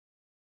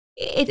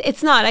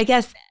 It's not. I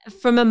guess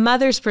from a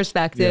mother's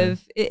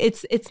perspective,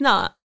 it's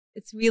not.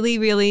 It's really,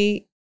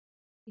 really.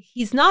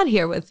 He's not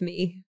here with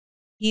me.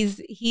 He's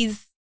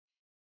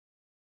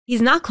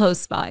not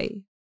close by,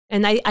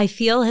 and I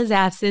feel his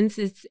absence.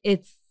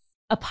 It's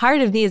a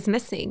part of me is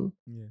missing.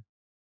 Yeah.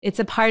 It's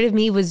a part of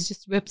me was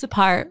just ripped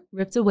apart,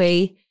 ripped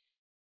away.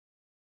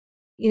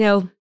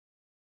 You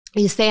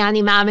say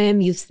Ani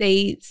Maamin, you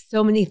say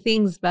so many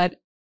things, but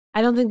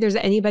I don't think there's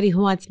anybody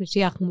who wants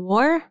Mashiach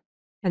more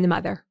than the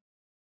mother.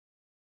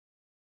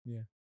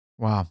 Yeah.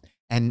 Wow.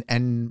 And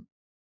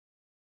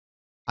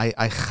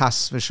I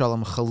chas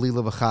v'shalom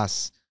chalila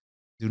v'chas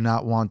do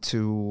not want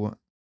to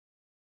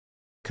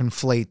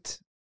conflate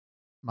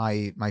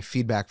my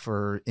feedback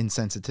for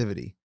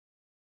insensitivity.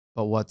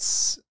 But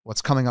what's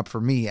coming up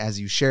for me as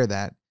you share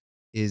that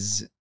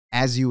is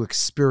as you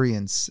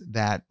experience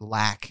that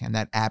lack and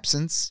that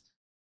absence,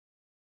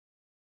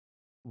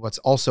 what's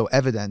also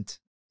evident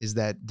is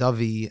that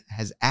Dovi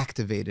has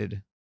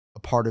activated a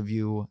part of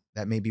you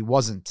that maybe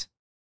wasn't.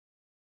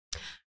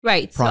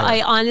 Right. prior. So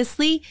I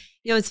honestly,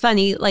 it's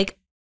funny, like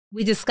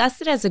we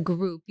discussed it as a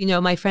group,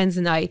 my friends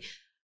and I,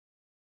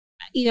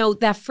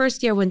 that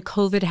first year when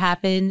COVID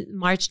happened,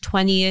 March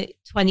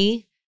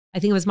 2020, I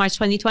think it was March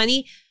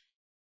 2020,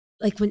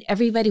 like when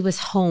everybody was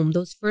home,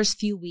 those first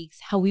few weeks,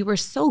 how we were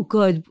so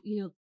good,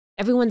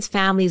 everyone's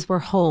families were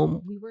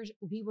home.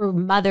 We were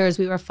mothers,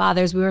 we were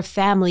fathers, we were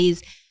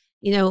families,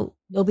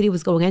 nobody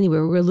was going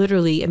anywhere. We were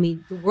literally,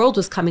 the world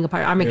was coming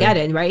apart,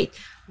 Armageddon, right?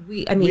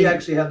 We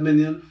actually had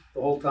Minyan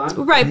the whole time.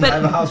 Right, but I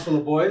have a house full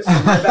of boys.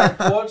 From my back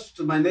porch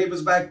to my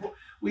neighbor's back porch.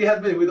 We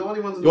had Minyan. We're the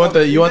only ones. You want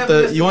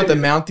the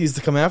Mounties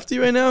to come after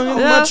you right now in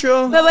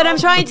Montreal? But what I'm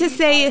trying to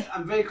say,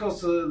 I'm very close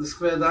to the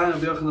square dime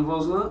of Yochanan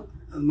Vosner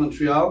in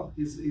Montreal.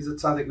 He's a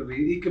tzaddik of it.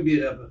 He could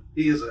be a rebbe.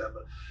 He is a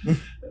rebbe.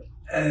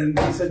 And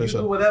he said, you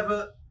do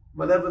whatever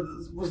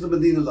was the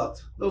Medina lot.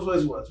 Those were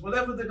his words.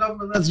 Whatever the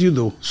government lets you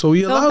do. So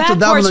you're allowed to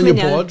daven on your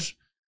porch.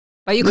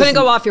 But you couldn't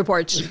go off your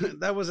porch.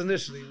 That was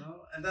initially,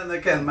 And then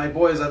again, my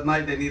boys at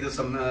night, they needed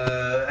some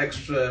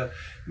extra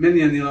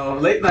minyan,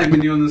 late night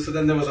minyan. So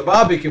then there was a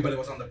barbecue, but it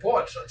was on the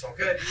porch. So it's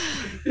okay.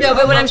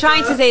 But what I'm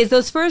trying to say is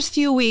those first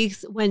few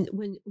weeks when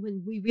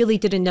we really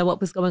didn't know what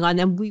was going on,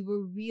 and we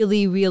were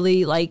really,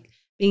 really like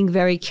being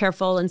very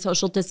careful and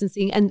social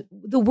distancing, and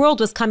the world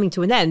was coming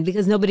to an end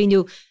because nobody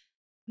knew.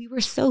 We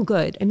were so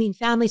good.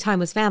 Family time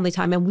was family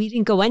time, and we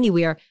didn't go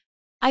anywhere.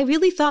 I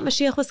really thought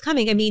Mashiach was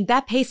coming.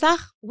 That Pesach,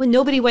 when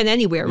nobody went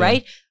anywhere,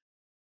 right?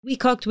 We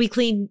cooked, we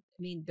cleaned.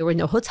 There were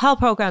no hotel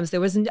programs.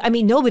 There wasn't,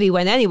 nobody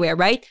went anywhere,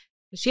 right?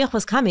 Mashiach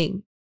was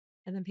coming.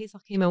 And then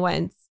Pesach came and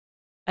went.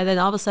 And then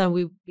all of a sudden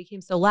we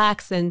became so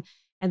lax, and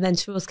then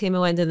Shavuos came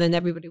and went, and then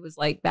everybody was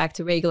like back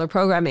to regular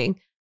programming.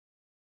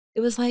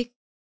 It was like,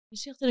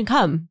 Mashiach didn't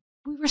come.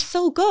 We were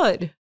so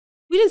good.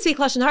 We didn't speak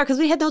Lashon Hara because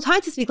we had no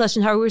time to speak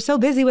Lashon Hara. We were so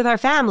busy with our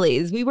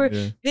families. We were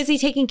busy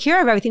taking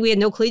care of everything. We had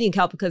no cleaning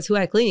help because who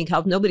had cleaning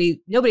help? Nobody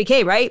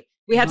came, right?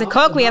 We had to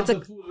cook. We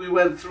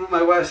went through.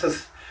 My wife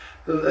says,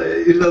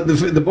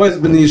 the boys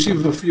have been in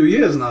yeshiva for a few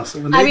years now. So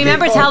when I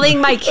remember telling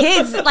my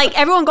kids, like,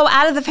 everyone go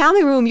out of the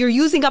family room. You're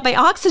using up my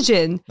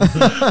oxygen.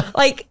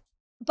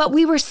 But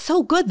we were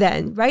so good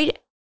then, right?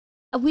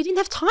 We didn't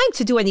have time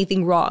to do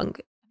anything wrong.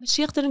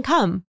 Mashiach didn't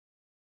come.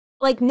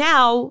 like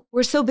now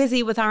we're so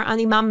busy with our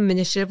Ani Maamin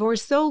Initiative, or we're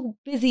so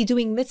busy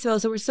doing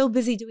mitzvahs, or we're so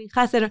busy doing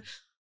chesed.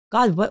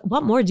 God,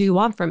 what more do you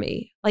want from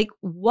me? Like,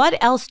 what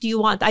else do you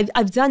want?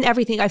 I've done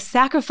everything. I've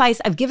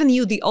sacrificed. I've given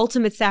you the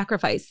ultimate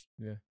sacrifice.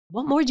 Yeah.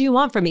 What more do you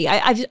want from me?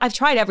 I've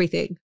tried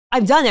everything.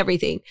 I've done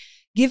everything.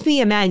 Give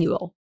me a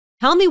manual.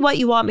 Tell me what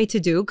you want me to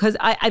do, because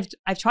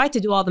I've tried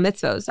to do all the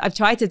mitzvahs. I've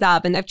tried to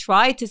daven. I've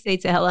tried to say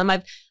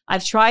Tehillim.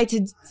 I've tried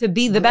to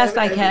be the best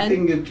I can.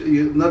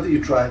 Everything not that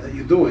you try, that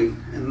you're doing,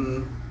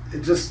 and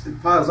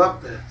it piles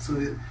up there. So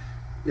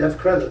you have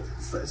credit.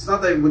 It's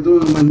not that we're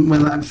doing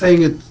when I'm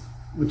saying it.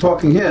 We're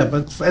talking here,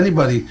 but for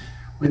anybody,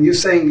 when you're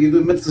saying you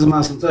do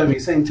mitzvahs and term,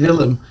 you're saying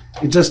Tehillim,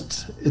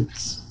 it's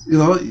you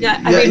know,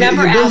 I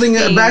remember you're building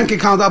asking, a bank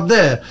account up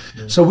there.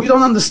 Yeah. So we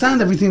don't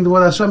understand everything that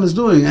what Hashem is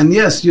doing. And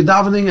yes, you're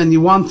davening and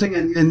you're wanting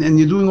and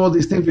you're doing all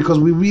these things because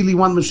we really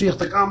want Mashiach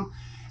to come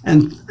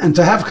and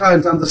to have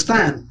Karen to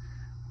understand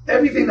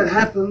everything that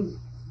happened.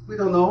 We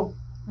don't know.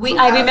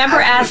 I remember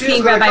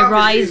asking Rabbi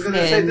Reisman.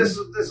 Say, this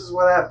is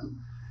what happened.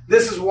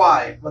 This is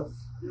why. But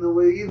you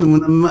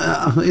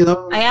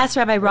know, I asked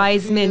Rabbi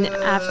Reisman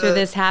after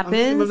this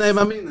happened.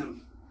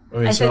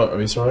 Are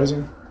we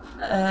surprising?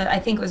 I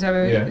think it was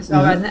Rabbi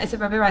Reisman. I said,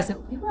 Rabbi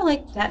Reisman, we were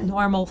like that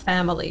normal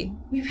family.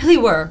 We really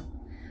were.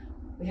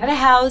 We had a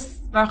house,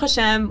 Baruch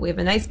Hashem. We have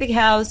a nice big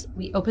house.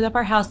 We opened up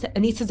our house to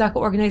any tzedakah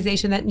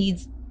organization that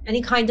needs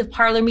any kind of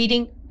parlor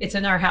meeting. It's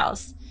in our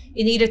house.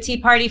 You need a tea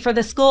party for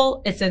the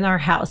school. It's in our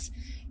house.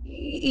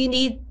 You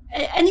need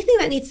anything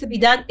that needs to be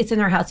done. It's in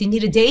our house. You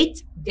need a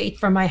date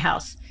from my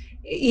house.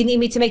 You need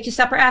me to make you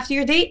supper after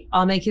your date?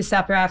 I'll make you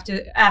supper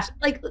after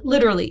like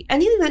literally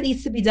anything that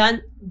needs to be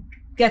done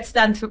gets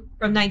done from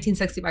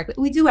 1960 Market.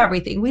 We do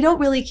everything. We don't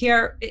really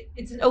care.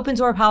 It's an open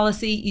door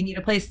policy. You need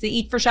a place to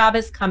eat for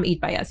Shabbos, come eat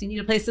by us. You need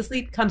a place to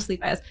sleep, come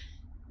sleep by us.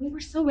 We were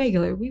so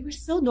regular. We were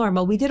so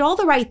normal. We did all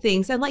the right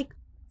things. And like,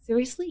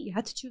 seriously, you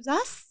had to choose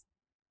us?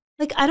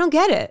 Like, I don't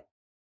get it.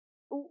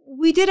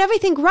 We did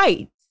everything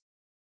right.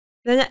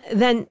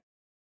 Then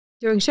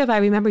during Shiva, I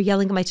remember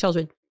yelling at my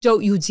children,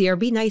 don't you dare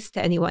be nice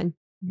to anyone.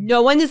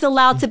 No one is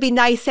allowed to be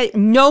nice.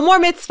 No more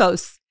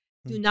mitzvos.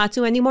 Do not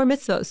do any more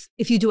mitzvos.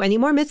 If you do any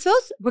more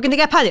mitzvos, we're going to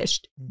get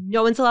punished.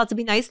 No one's allowed to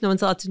be nice. No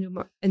one's allowed to do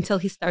more. Until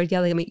he started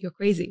yelling at me, you're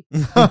crazy.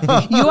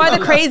 You are the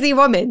crazy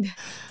woman.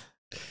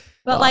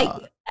 But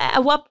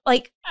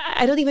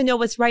I don't even know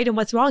what's right and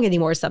what's wrong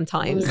anymore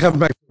sometimes. Come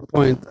back to the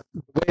point.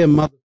 The way a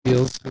mother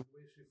feels, the way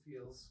she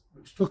feels,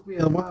 which took me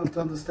a while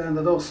to understand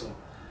that also.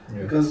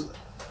 Yeah. Because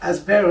as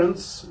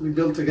parents, we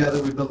build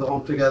together, we build a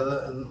home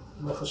together, and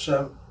Baruch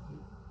Hashem,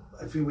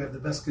 I feel we have the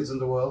best kids in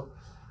the world.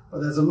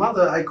 But as a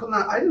mother, I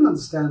didn't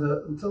understand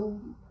her until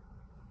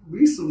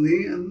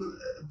recently, and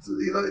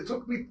it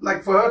took me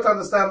like for her to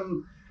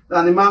understand the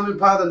Ani Maamin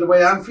part and the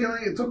way I'm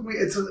feeling. It took me.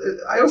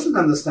 I also didn't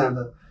understand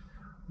it.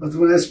 But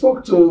when I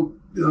spoke to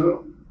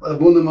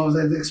Emunah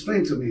Moshe, they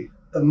explained to me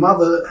a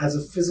mother has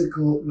a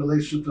physical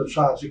relationship to a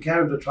child. She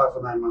carried the child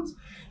for 9 months.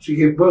 She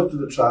gave birth to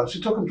the child.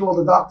 She took him to all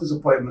the doctor's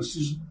appointments.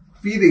 She's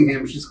feeding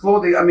him. She's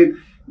clothing. I mean.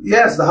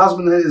 Yes, the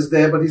husband is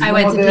there, but he's I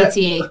more there. went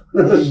to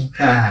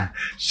PTA.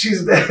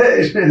 She's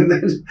there. And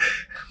then,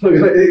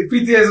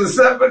 PTA is a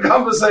separate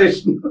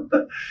conversation.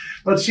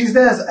 But she's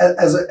there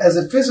as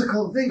a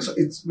physical thing. So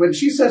it's when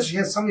she says she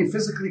has something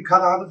physically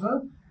cut out of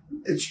her,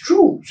 it's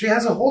true. She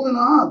has a hole in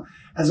her heart.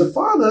 As a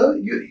father,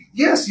 you're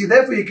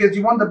there for your kids.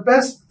 You want the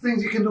best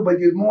things you can do, but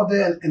you're more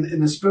there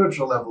in a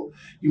spiritual level.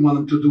 You want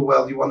them to do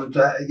well. You want them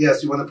to,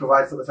 you want to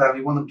provide for the family.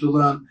 You want them to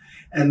learn.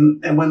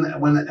 And when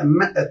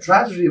a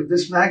tragedy of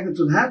this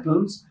magnitude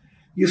happens,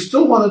 you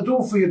still want to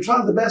do for your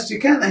child the best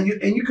you can, and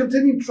you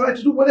continue to try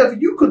to do whatever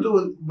you could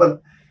do.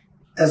 But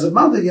as a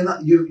mother,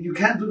 you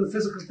can't do the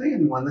physical thing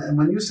anymore. And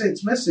when you say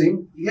it's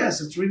missing,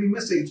 yes, it's really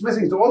missing. It's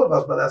missing to all of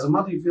us. But as a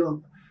mother, you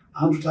feel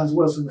 100 times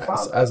worse than the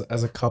father.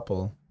 As a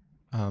couple,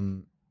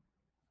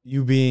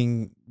 you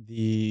being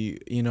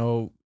the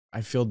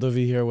I feel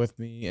Dovi here with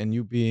me, and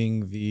you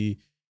being the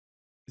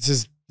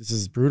this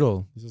is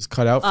brutal. This is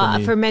cut out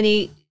for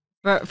me.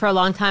 For a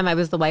long time, I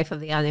was the wife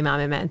of the Ani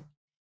Maamin man.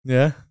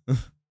 Yeah.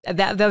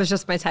 That was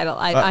just my title.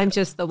 I'm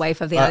just the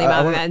wife of the Ani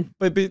Maamin man.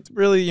 But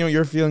really,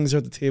 your feelings are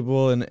at the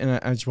table, and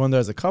I just wonder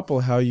as a couple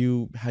how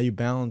you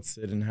balance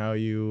it and how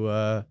you.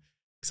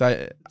 It's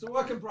a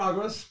work in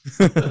progress.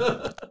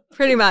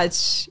 Pretty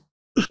much,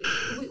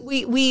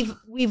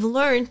 we've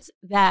learned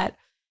that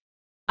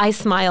I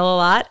smile a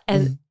lot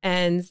and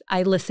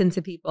I listen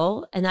to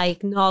people and I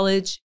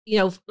acknowledge.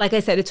 Like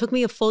I said, it took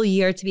me a full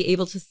year to be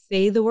able to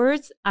say the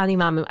words Ani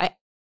Maamin.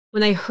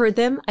 When I heard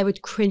them, I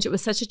would cringe. It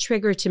was such a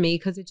trigger to me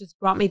because it just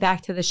brought me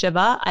back to the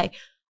Shiva.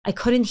 I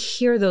couldn't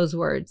hear those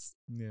words.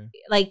 Yeah.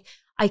 Like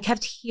I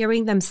kept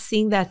hearing them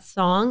sing that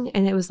song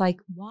and it was like,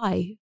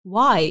 why?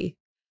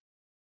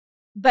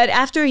 But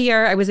after a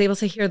year, I was able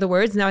to hear the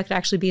words. Now I could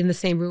actually be in the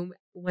same room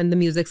when the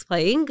music's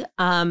playing.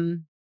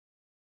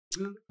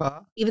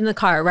 Even the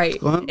car,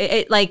 right?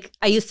 Like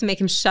I used to make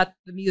him shut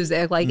the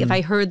music. Like if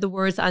I heard the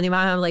words Ani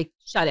Maamin, I'm like,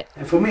 shut it.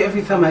 And for me,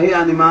 every time I hear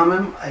Ani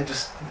Maamin,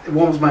 it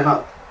warms my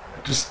heart.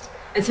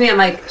 And to me, I'm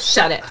like,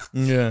 shut it.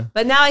 Yeah.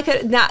 But now I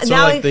could now So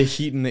now like I, the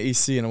heat and the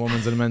AC and a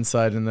woman's and a men's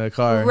side in the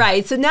car.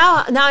 right. So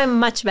now I'm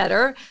much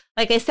better.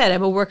 Like I said,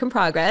 I'm a work in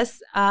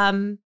progress.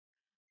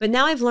 But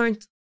now I've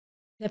learned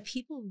that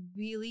people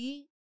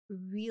really,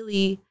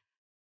 really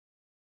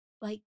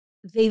like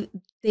they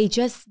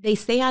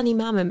say Ani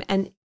Maamin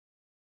and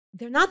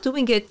they're not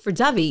doing it for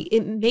Dovi.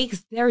 It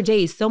makes their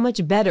days so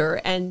much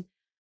better. And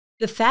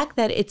the fact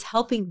that it's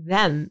helping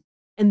them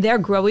and they're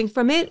growing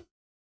from it,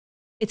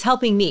 it's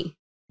helping me.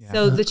 Yeah.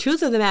 So the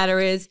truth of the matter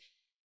is,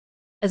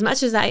 as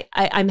much as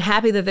I'm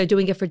happy that they're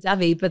doing it for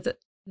Dovi, but the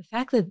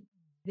fact that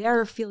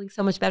they're feeling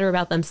so much better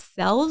about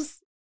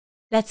themselves,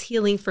 that's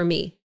healing for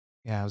me.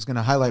 Yeah, I was going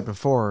to highlight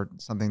before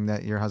something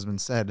that your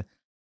husband said,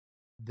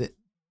 that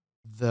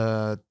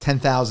the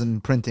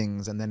 10,000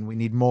 printings and then we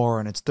need more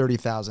and it's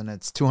 30,000,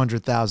 it's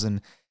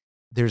 200,000.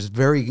 There's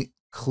very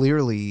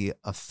clearly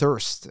a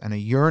thirst and a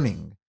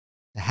yearning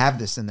to have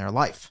this in their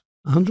life.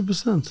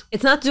 100%.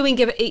 It's not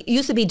it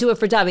used to be do it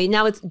for Dovi.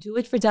 Now it's do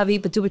it for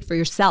Dovi, but do it for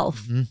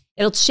yourself. Mm-hmm.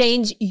 It'll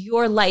change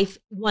your life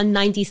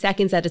 190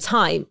 seconds at a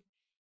time.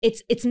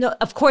 It's no,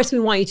 of course we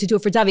want you to do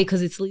it for Dovi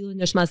because it's Lilu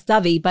Nishmas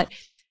Dovi, but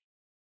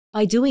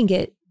by doing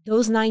it,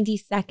 those 90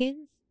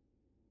 seconds,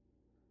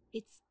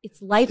 it's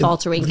life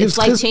altering. It's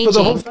life changing. For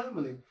the whole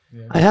family.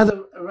 Yeah. I had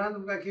a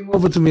random guy came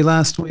over to me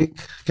last week.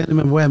 I can't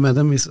remember where I met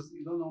him. He says,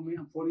 "You don't know me.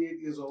 I'm 48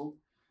 years old.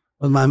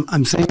 But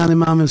I'm saying Ani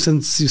Maamin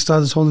since you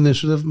started this whole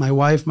initiative. My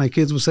wife, my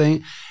kids were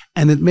saying,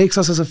 and it makes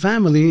us as a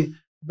family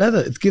better.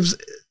 It gives.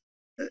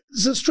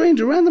 It's a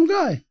stranger, random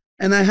guy,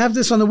 and I have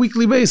this on a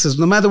weekly basis.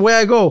 No matter where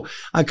I go,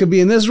 I could be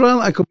in Israel.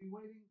 I could be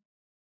waiting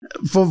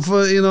for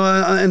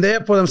in the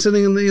airport. I'm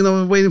sitting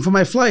in waiting for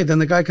my flight,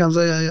 and the guy comes.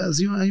 Are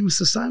you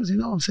Mr. Steinmetz?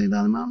 I'm saying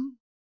Ani Maamin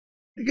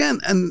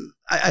again, and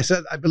I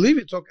said, I believe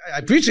it. Okay. I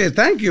appreciate it.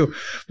 Thank you.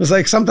 It was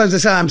like sometimes they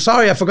say, I'm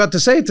sorry, I forgot to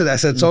say it today. I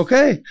said, it's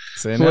okay.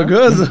 We're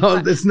good. No,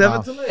 it's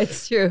never too late.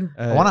 It's true.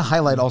 I want to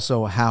highlight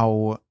also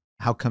how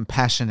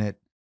compassionate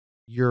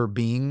you're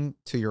being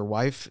to your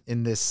wife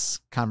in this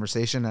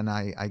conversation. And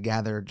I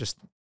gather just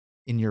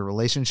in your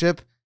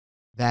relationship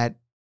that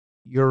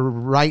you're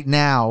right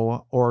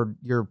now, or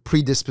your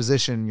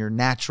predisposition, your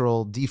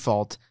natural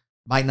default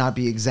might not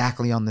be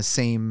exactly on the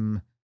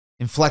same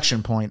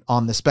inflection point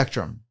on the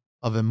spectrum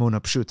of Emunah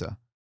Pshuta.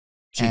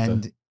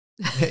 And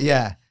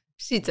yeah.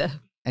 Pshuta.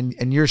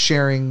 And you're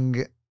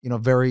sharing,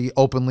 very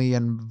openly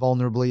and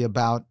vulnerably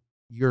about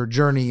your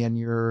journey and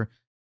your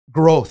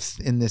growth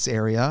in this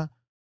area.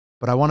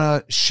 But I want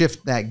to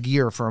shift that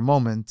gear for a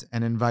moment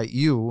and invite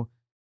you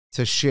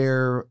to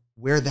share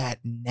where that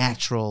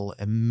natural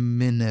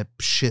Emunah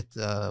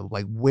Pshuta,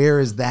 like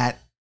where is that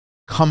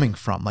coming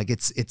from? Like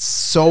it's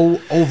so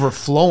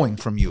overflowing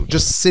from you,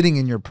 just sitting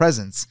in your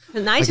presence.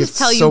 And I just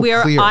tell you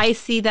where clear. I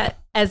see that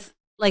as,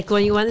 like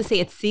when you want to say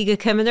it's Siga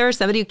Kimmener,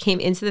 somebody who came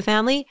into the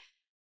family.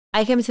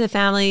 I came into the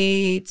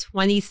family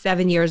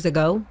 27 years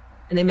ago,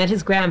 and I met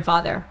his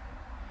grandfather.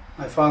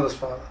 My father's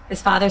father.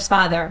 His father's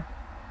father.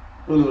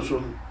 I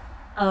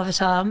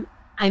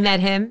met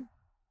him,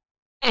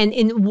 and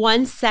in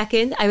 1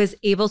 second, I was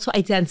able to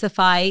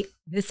identify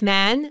this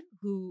man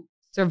who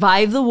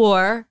survived the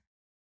war.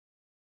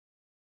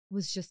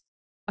 Was just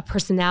a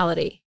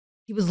personality.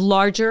 He was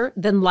larger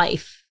than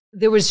life.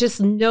 There was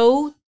just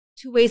no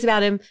two ways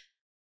about him.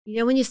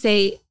 When you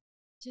say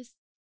just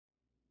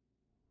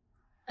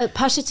a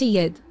Pashut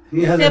Yid,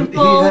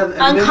 simple,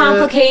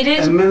 uncomplicated.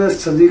 I'm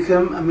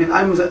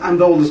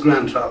the oldest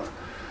grandchild.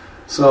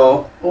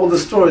 So all the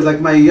stories, like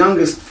my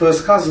youngest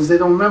first cousins, they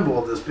don't remember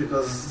all this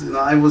because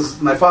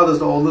my father's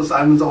the oldest,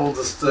 I'm the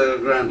oldest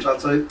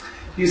grandchild. So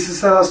he used to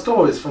tell us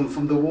stories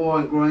from the war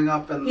and growing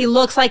up. And he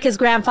looks like his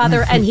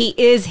grandfather, and he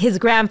is his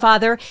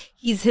grandfather.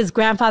 He's his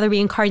grandfather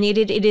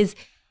reincarnated. It's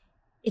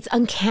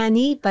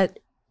uncanny, but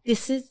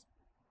this is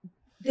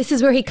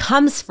where he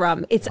comes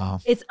from. It's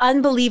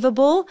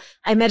unbelievable.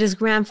 I met his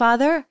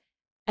grandfather,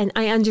 and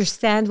I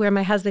understand where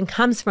my husband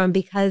comes from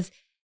because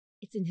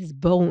it's in his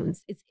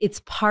bones.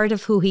 It's part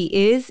of who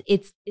he is.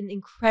 It's an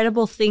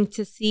incredible thing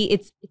to see.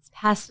 It's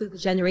passed through the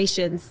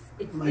generations.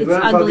 It's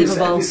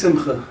unbelievable.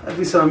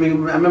 I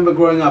remember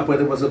growing up where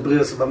there was a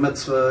bris, a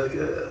mitzvah,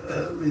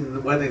 in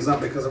the weddings,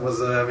 not because it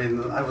was.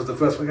 I was the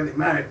first one getting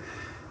married.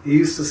 He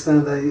used to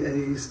stand there,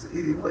 and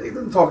he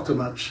didn't talk too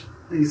much.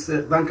 He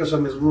said, "Danke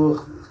Hashem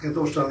Yisbuch,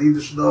 Ketosh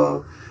Lidish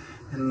Dor,"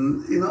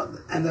 and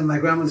and then my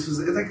grandma was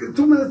like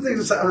 2 minutes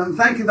things. And I'm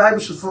thanking the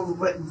Eibusher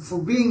for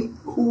being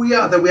who we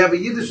are, that we have a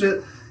Yiddish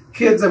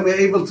kids and we're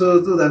able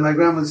to do that. My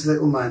grandma used to say,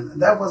 "Uman,"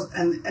 that was,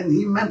 and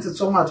he meant it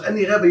so much.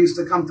 Any Rebbe used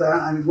to come to.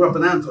 I grew up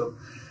in Antwerp,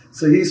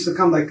 so he used to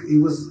come like he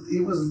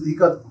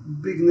got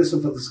big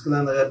nissen for the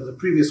Skelena Rebbe, the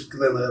previous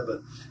Skelena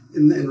Rebbe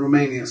in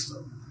Romania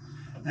still,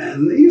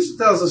 and he used to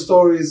tell us the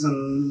stories.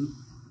 And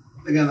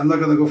again, I'm not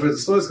going to go for the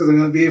stories because I'm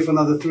going to be here for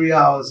another 3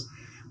 hours.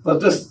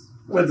 But just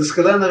with the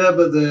Skelena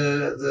Rebbe,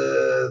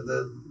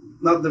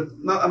 I'm not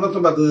talking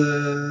about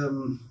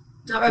the.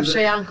 Not Reb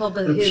Shayankel,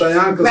 but his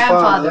grandfather.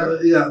 Father.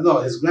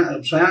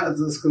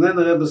 The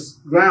Skelena Rebbe's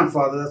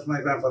grandfather. That's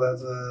my grandfather.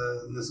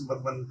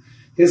 But when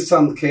his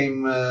son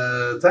came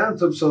to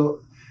Antwerp, so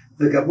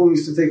the Gabum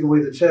used to take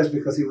away the chairs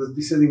because he would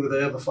be sitting with the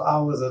Rebbe for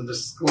hours and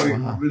just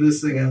going,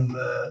 reminiscing. And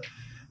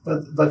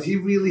but he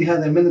really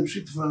had a minute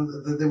sheet.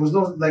 There was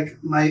no, like,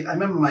 I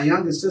remember my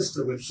youngest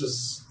sister, which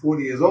is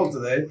 40 years old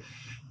today,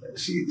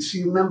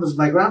 she remembers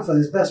my grandfather,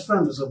 his best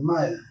friend was Reb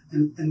Maya.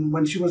 And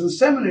when she was in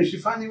seminary, she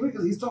finally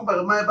realized he's talking about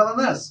Reb Maya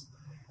Balanes.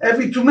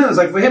 Every 2 minutes,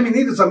 like for him, he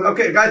needed something.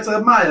 Okay, guy to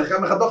Reb Maya.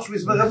 Reb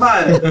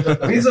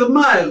Maya. He's Reb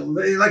Maya.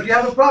 Like, you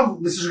have a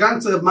problem. This is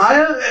going to Reb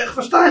Maya? Ich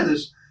verstehe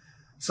nicht.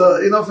 So,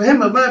 you know, for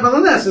him, Reb Maya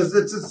Balanes,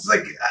 it's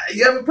like,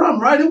 you have a problem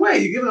right away.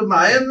 You give Reb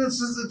Maya and it's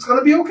going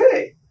to be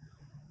okay.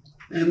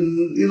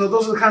 And, you know,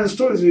 those are the kind of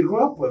stories we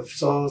grew up with.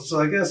 So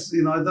I guess,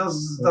 you know, it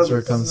does. That's where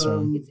it comes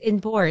from. It's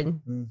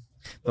inborn.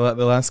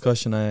 The last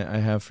question I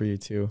have for you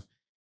too.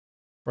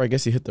 Or I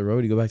guess you hit the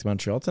road. You go back to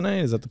Montreal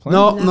tonight. Is that the plan?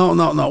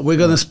 No. We're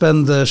going to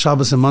spend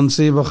Shabbos in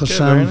Muncie, Baruch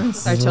Hashem. Very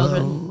nice. Our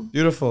children.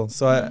 Beautiful.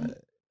 So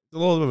it's a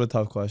little bit of a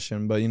tough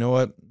question, but you know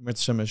what?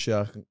 Mitzvah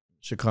Mashiach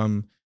should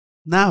come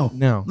now.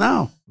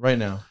 Right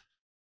now.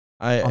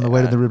 On the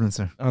way to the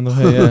Rubinster. On the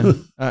way, yeah.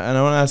 And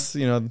I want to ask,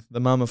 you know,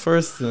 the mama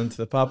first, and then to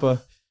the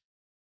papa.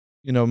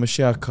 You know,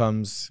 Mashiach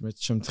comes,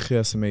 Mitzvah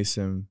Tchias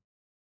Mesim.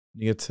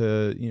 You get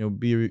to, you know,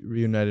 be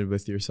reunited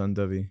with your son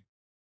Dovi.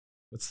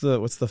 What's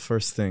the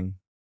first thing?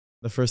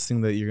 The first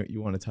thing that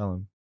you want to tell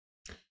him?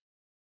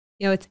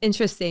 You know, it's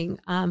interesting.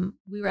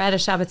 We were at a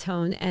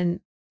Shabbaton, and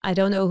I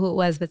don't know who it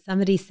was, but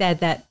somebody said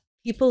that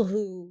people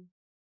who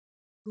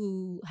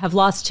have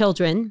lost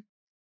children,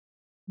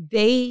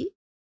 they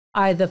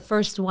are the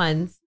first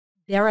ones.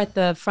 They're at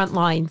the front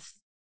lines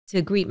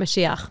to greet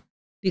Mashiach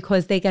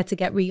because they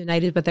get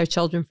reunited with their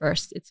children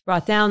first. It's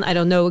brought down. I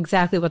don't know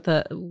exactly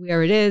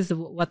where it is,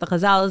 what the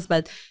Chazal is,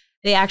 but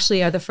they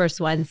actually are the first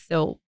ones.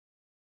 So,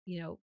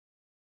 you know,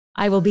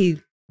 I will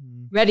be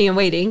ready and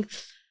waiting.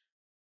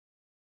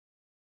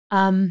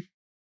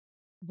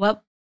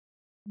 What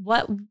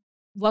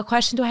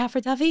question do I have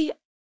for Dovi?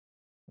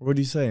 What are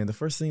you saying? The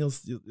first thing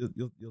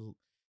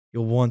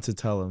you'll want to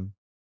tell him.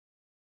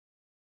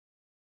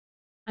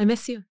 I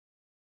miss you.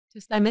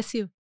 I miss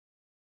you.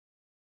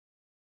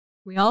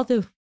 We all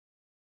do.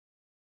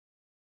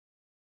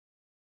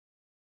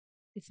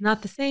 It's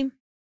not the same.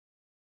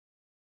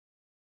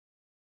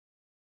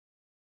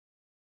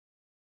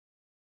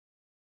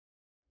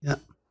 Yeah.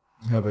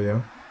 How about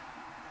you?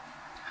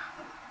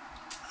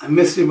 I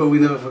miss you, but we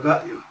never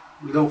forgot you.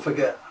 We don't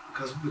forget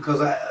because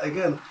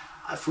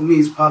for me,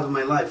 it's part of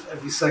my life.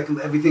 Every second,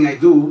 everything I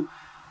do,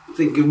 I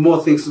think of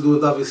more things to do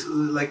with Dovi.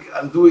 Like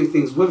I'm doing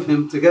things with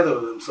him, together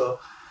with him. So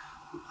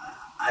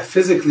I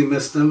physically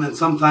missed him, and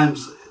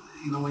sometimes,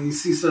 you know, when you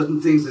see certain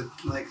things that,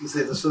 like you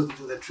say, there's certain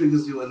thing that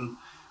triggers you. And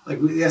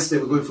like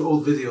yesterday, we're going for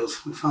old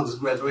videos. We found his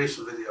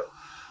graduation video.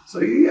 So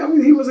he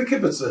was a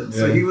kibbutzer. Yeah.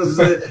 So he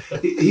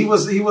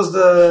was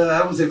the, I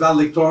don't say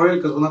valedictorian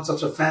because we're not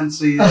such a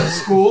fancy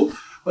school,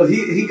 but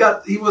he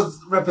was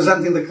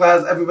representing the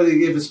class. Everybody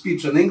gave a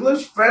speech in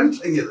English,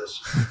 French, and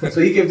Yiddish.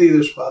 So he gave the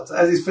Yiddish part.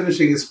 As he's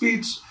finishing his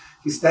speech,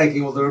 he's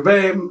thanking all the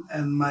rebbeim,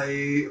 and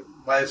my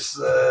wife's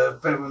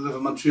parents live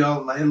in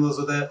Montreal. My in-laws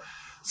are there.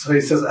 So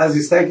he says, as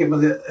he's thanking, but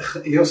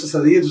he also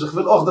said, "Ich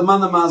will auch the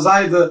man on my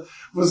side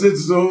wo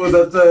sitzt du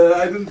that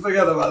I didn't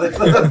forget about it."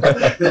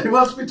 He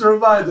wants me to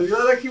remind him. You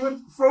know, like he would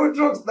throw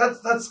jokes.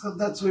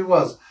 That's who he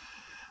was.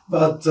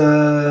 But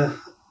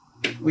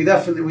we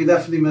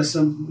definitely miss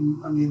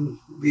him. I mean,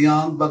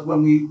 beyond. But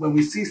when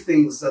we see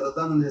things that are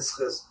done in his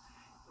chis,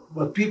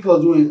 what people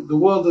are doing, the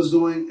world is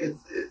doing,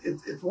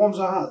 it warms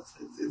our heart.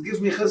 It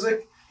gives me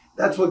chizuk.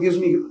 That's what gives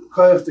me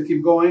koyach to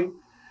keep going.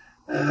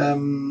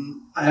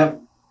 I have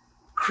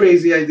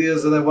crazy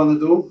ideas that I want to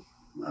do.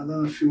 I don't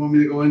know if you want me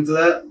to go into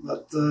that,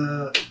 but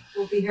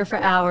we'll be here for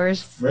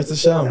hours. Where's the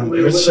Shem?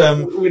 We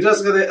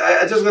just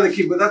gotta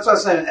keep it. That's what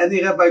I'm saying.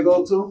 Any rep I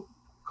go to,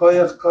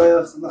 koyach,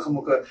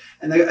 nachamuka,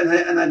 and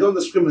I don't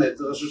discriminate.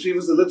 The Rosh Hashiva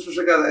is the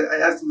literature guy. I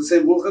ask them the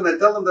same buch, and I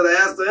tell them that I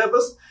asked the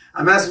rebbes.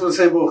 I'm asking for the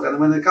same buch, and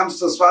when it comes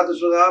to Svata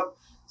Shurab,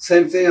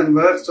 same thing. And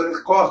koach,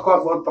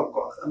 vod pam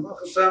koach. And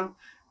Baruch Hashem,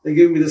 they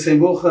give me the same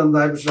buch, and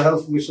I should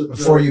help. We should.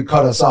 Before you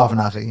cut us off,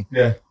 Nachi.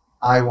 Yeah.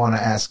 I want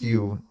to ask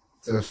you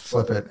to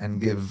flip it and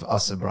give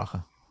us a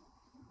bracha.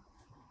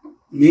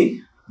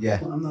 Me?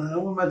 Yeah. Well, I'm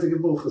not meant to give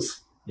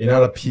buchas. You're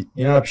not a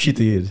pshita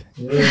yid.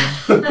 Yeah.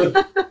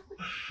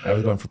 I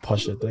was going for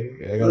pashit. I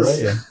got it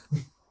right.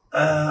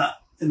 Yeah.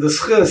 In the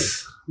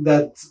schis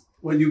that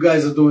what you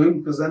guys are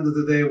doing, because at the end of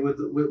the day,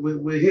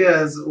 we're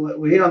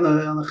here on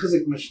a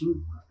chizik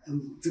mission,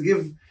 and to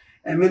give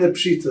a minute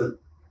pshita.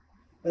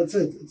 That's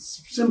it.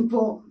 It's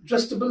simple,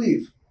 just to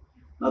believe.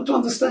 Not to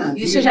understand.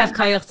 You should have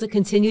koyach to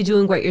continue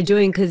doing what you're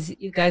doing because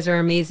you guys are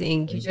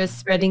amazing. You're just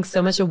spreading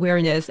so much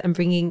awareness and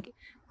bringing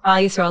all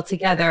Yisrael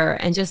together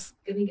and just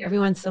giving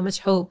everyone so much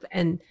hope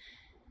and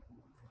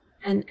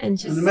just. And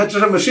the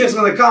Metrosh Mashiach is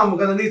going to come. We're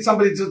going to need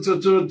somebody to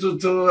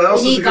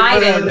also need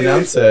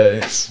guidance.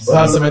 We'll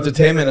have some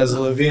entertainment as the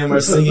Levium are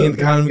singing and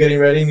kind of getting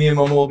ready. Me and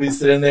Mama will be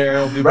sitting there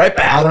and we'll be right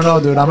back. I don't know,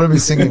 dude. I'm going to be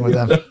singing with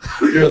them.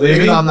 You're a Levi?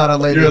 Even though I'm not a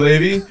lady. You're a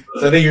Levi?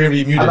 So I think you're going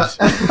to be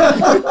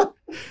muted.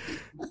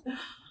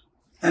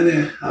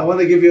 And I want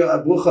to give you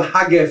a brucha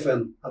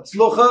hagefen.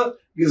 Hatzlucha,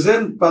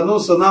 gesund,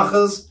 panus,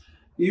 nachas,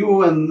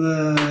 you and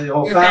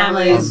your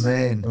families.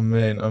 Amen.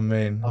 Amen.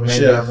 Amen.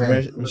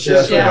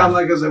 Mashiach,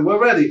 like I said, we're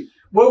ready.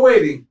 We're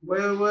waiting.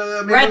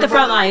 We're at the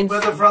front lines. We're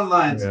at the front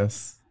lines.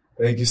 Yes.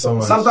 Thank you so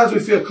much. Sometimes we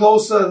feel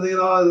closer,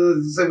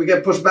 and say we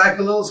get pushed back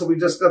a little, so we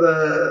just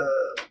gotta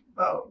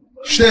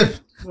Ship.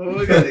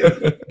 we got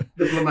it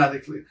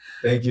diplomatically.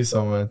 Thank you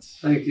so much.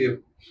 Thank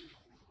you.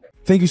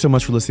 Thank you so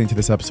much for listening to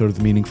this episode of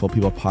the Meaningful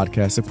People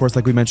podcast. Of course,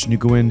 like we mentioned, you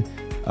go in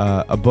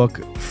a book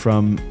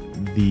from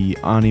the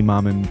Ani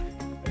Maamin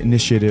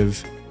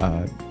Initiative.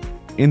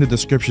 In the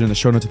description and the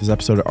show notes of this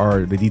episode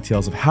are the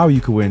details of how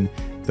you can win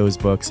those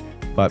books.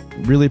 But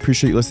really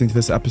appreciate you listening to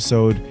this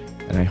episode.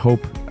 And I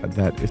hope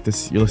that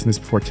if you're listening to this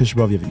before Tisha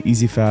B'Av, you have an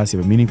easy fast, you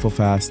have a meaningful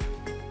fast,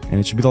 and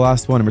it should be the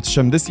last one. And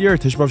this year,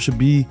 Tisha B'Av should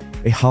be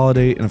a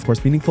holiday. And of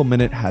course, Meaningful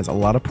Minute has a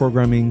lot of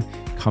programming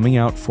coming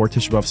out for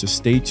Tisha B'Av. So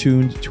stay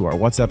tuned to our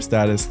WhatsApp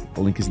status.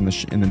 The link is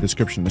in the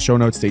description, in the show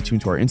notes. Stay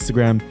tuned to our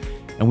Instagram.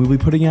 And we'll be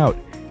putting out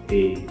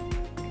a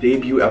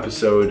debut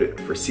episode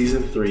for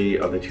season 3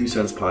 of the 2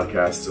 Cents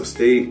podcast. So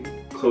stay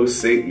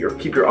close,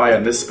 keep your eye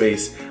on this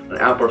space on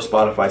Apple or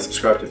Spotify.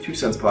 Subscribe to 2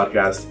 Cents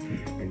podcast,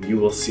 and you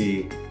will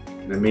see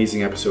an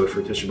amazing episode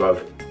for Tisha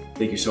B'Av.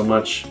 Thank you so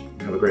much.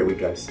 Have a great week,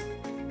 guys.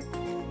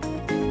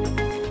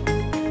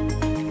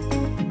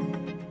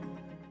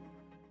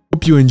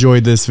 Hope you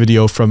enjoyed this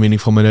video from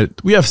Meaningful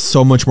Minute. We have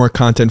so much more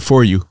content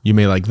for you. You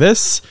may like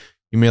this.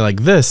 You may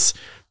like this.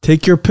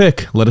 Take your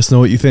pick. Let us know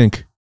what you think.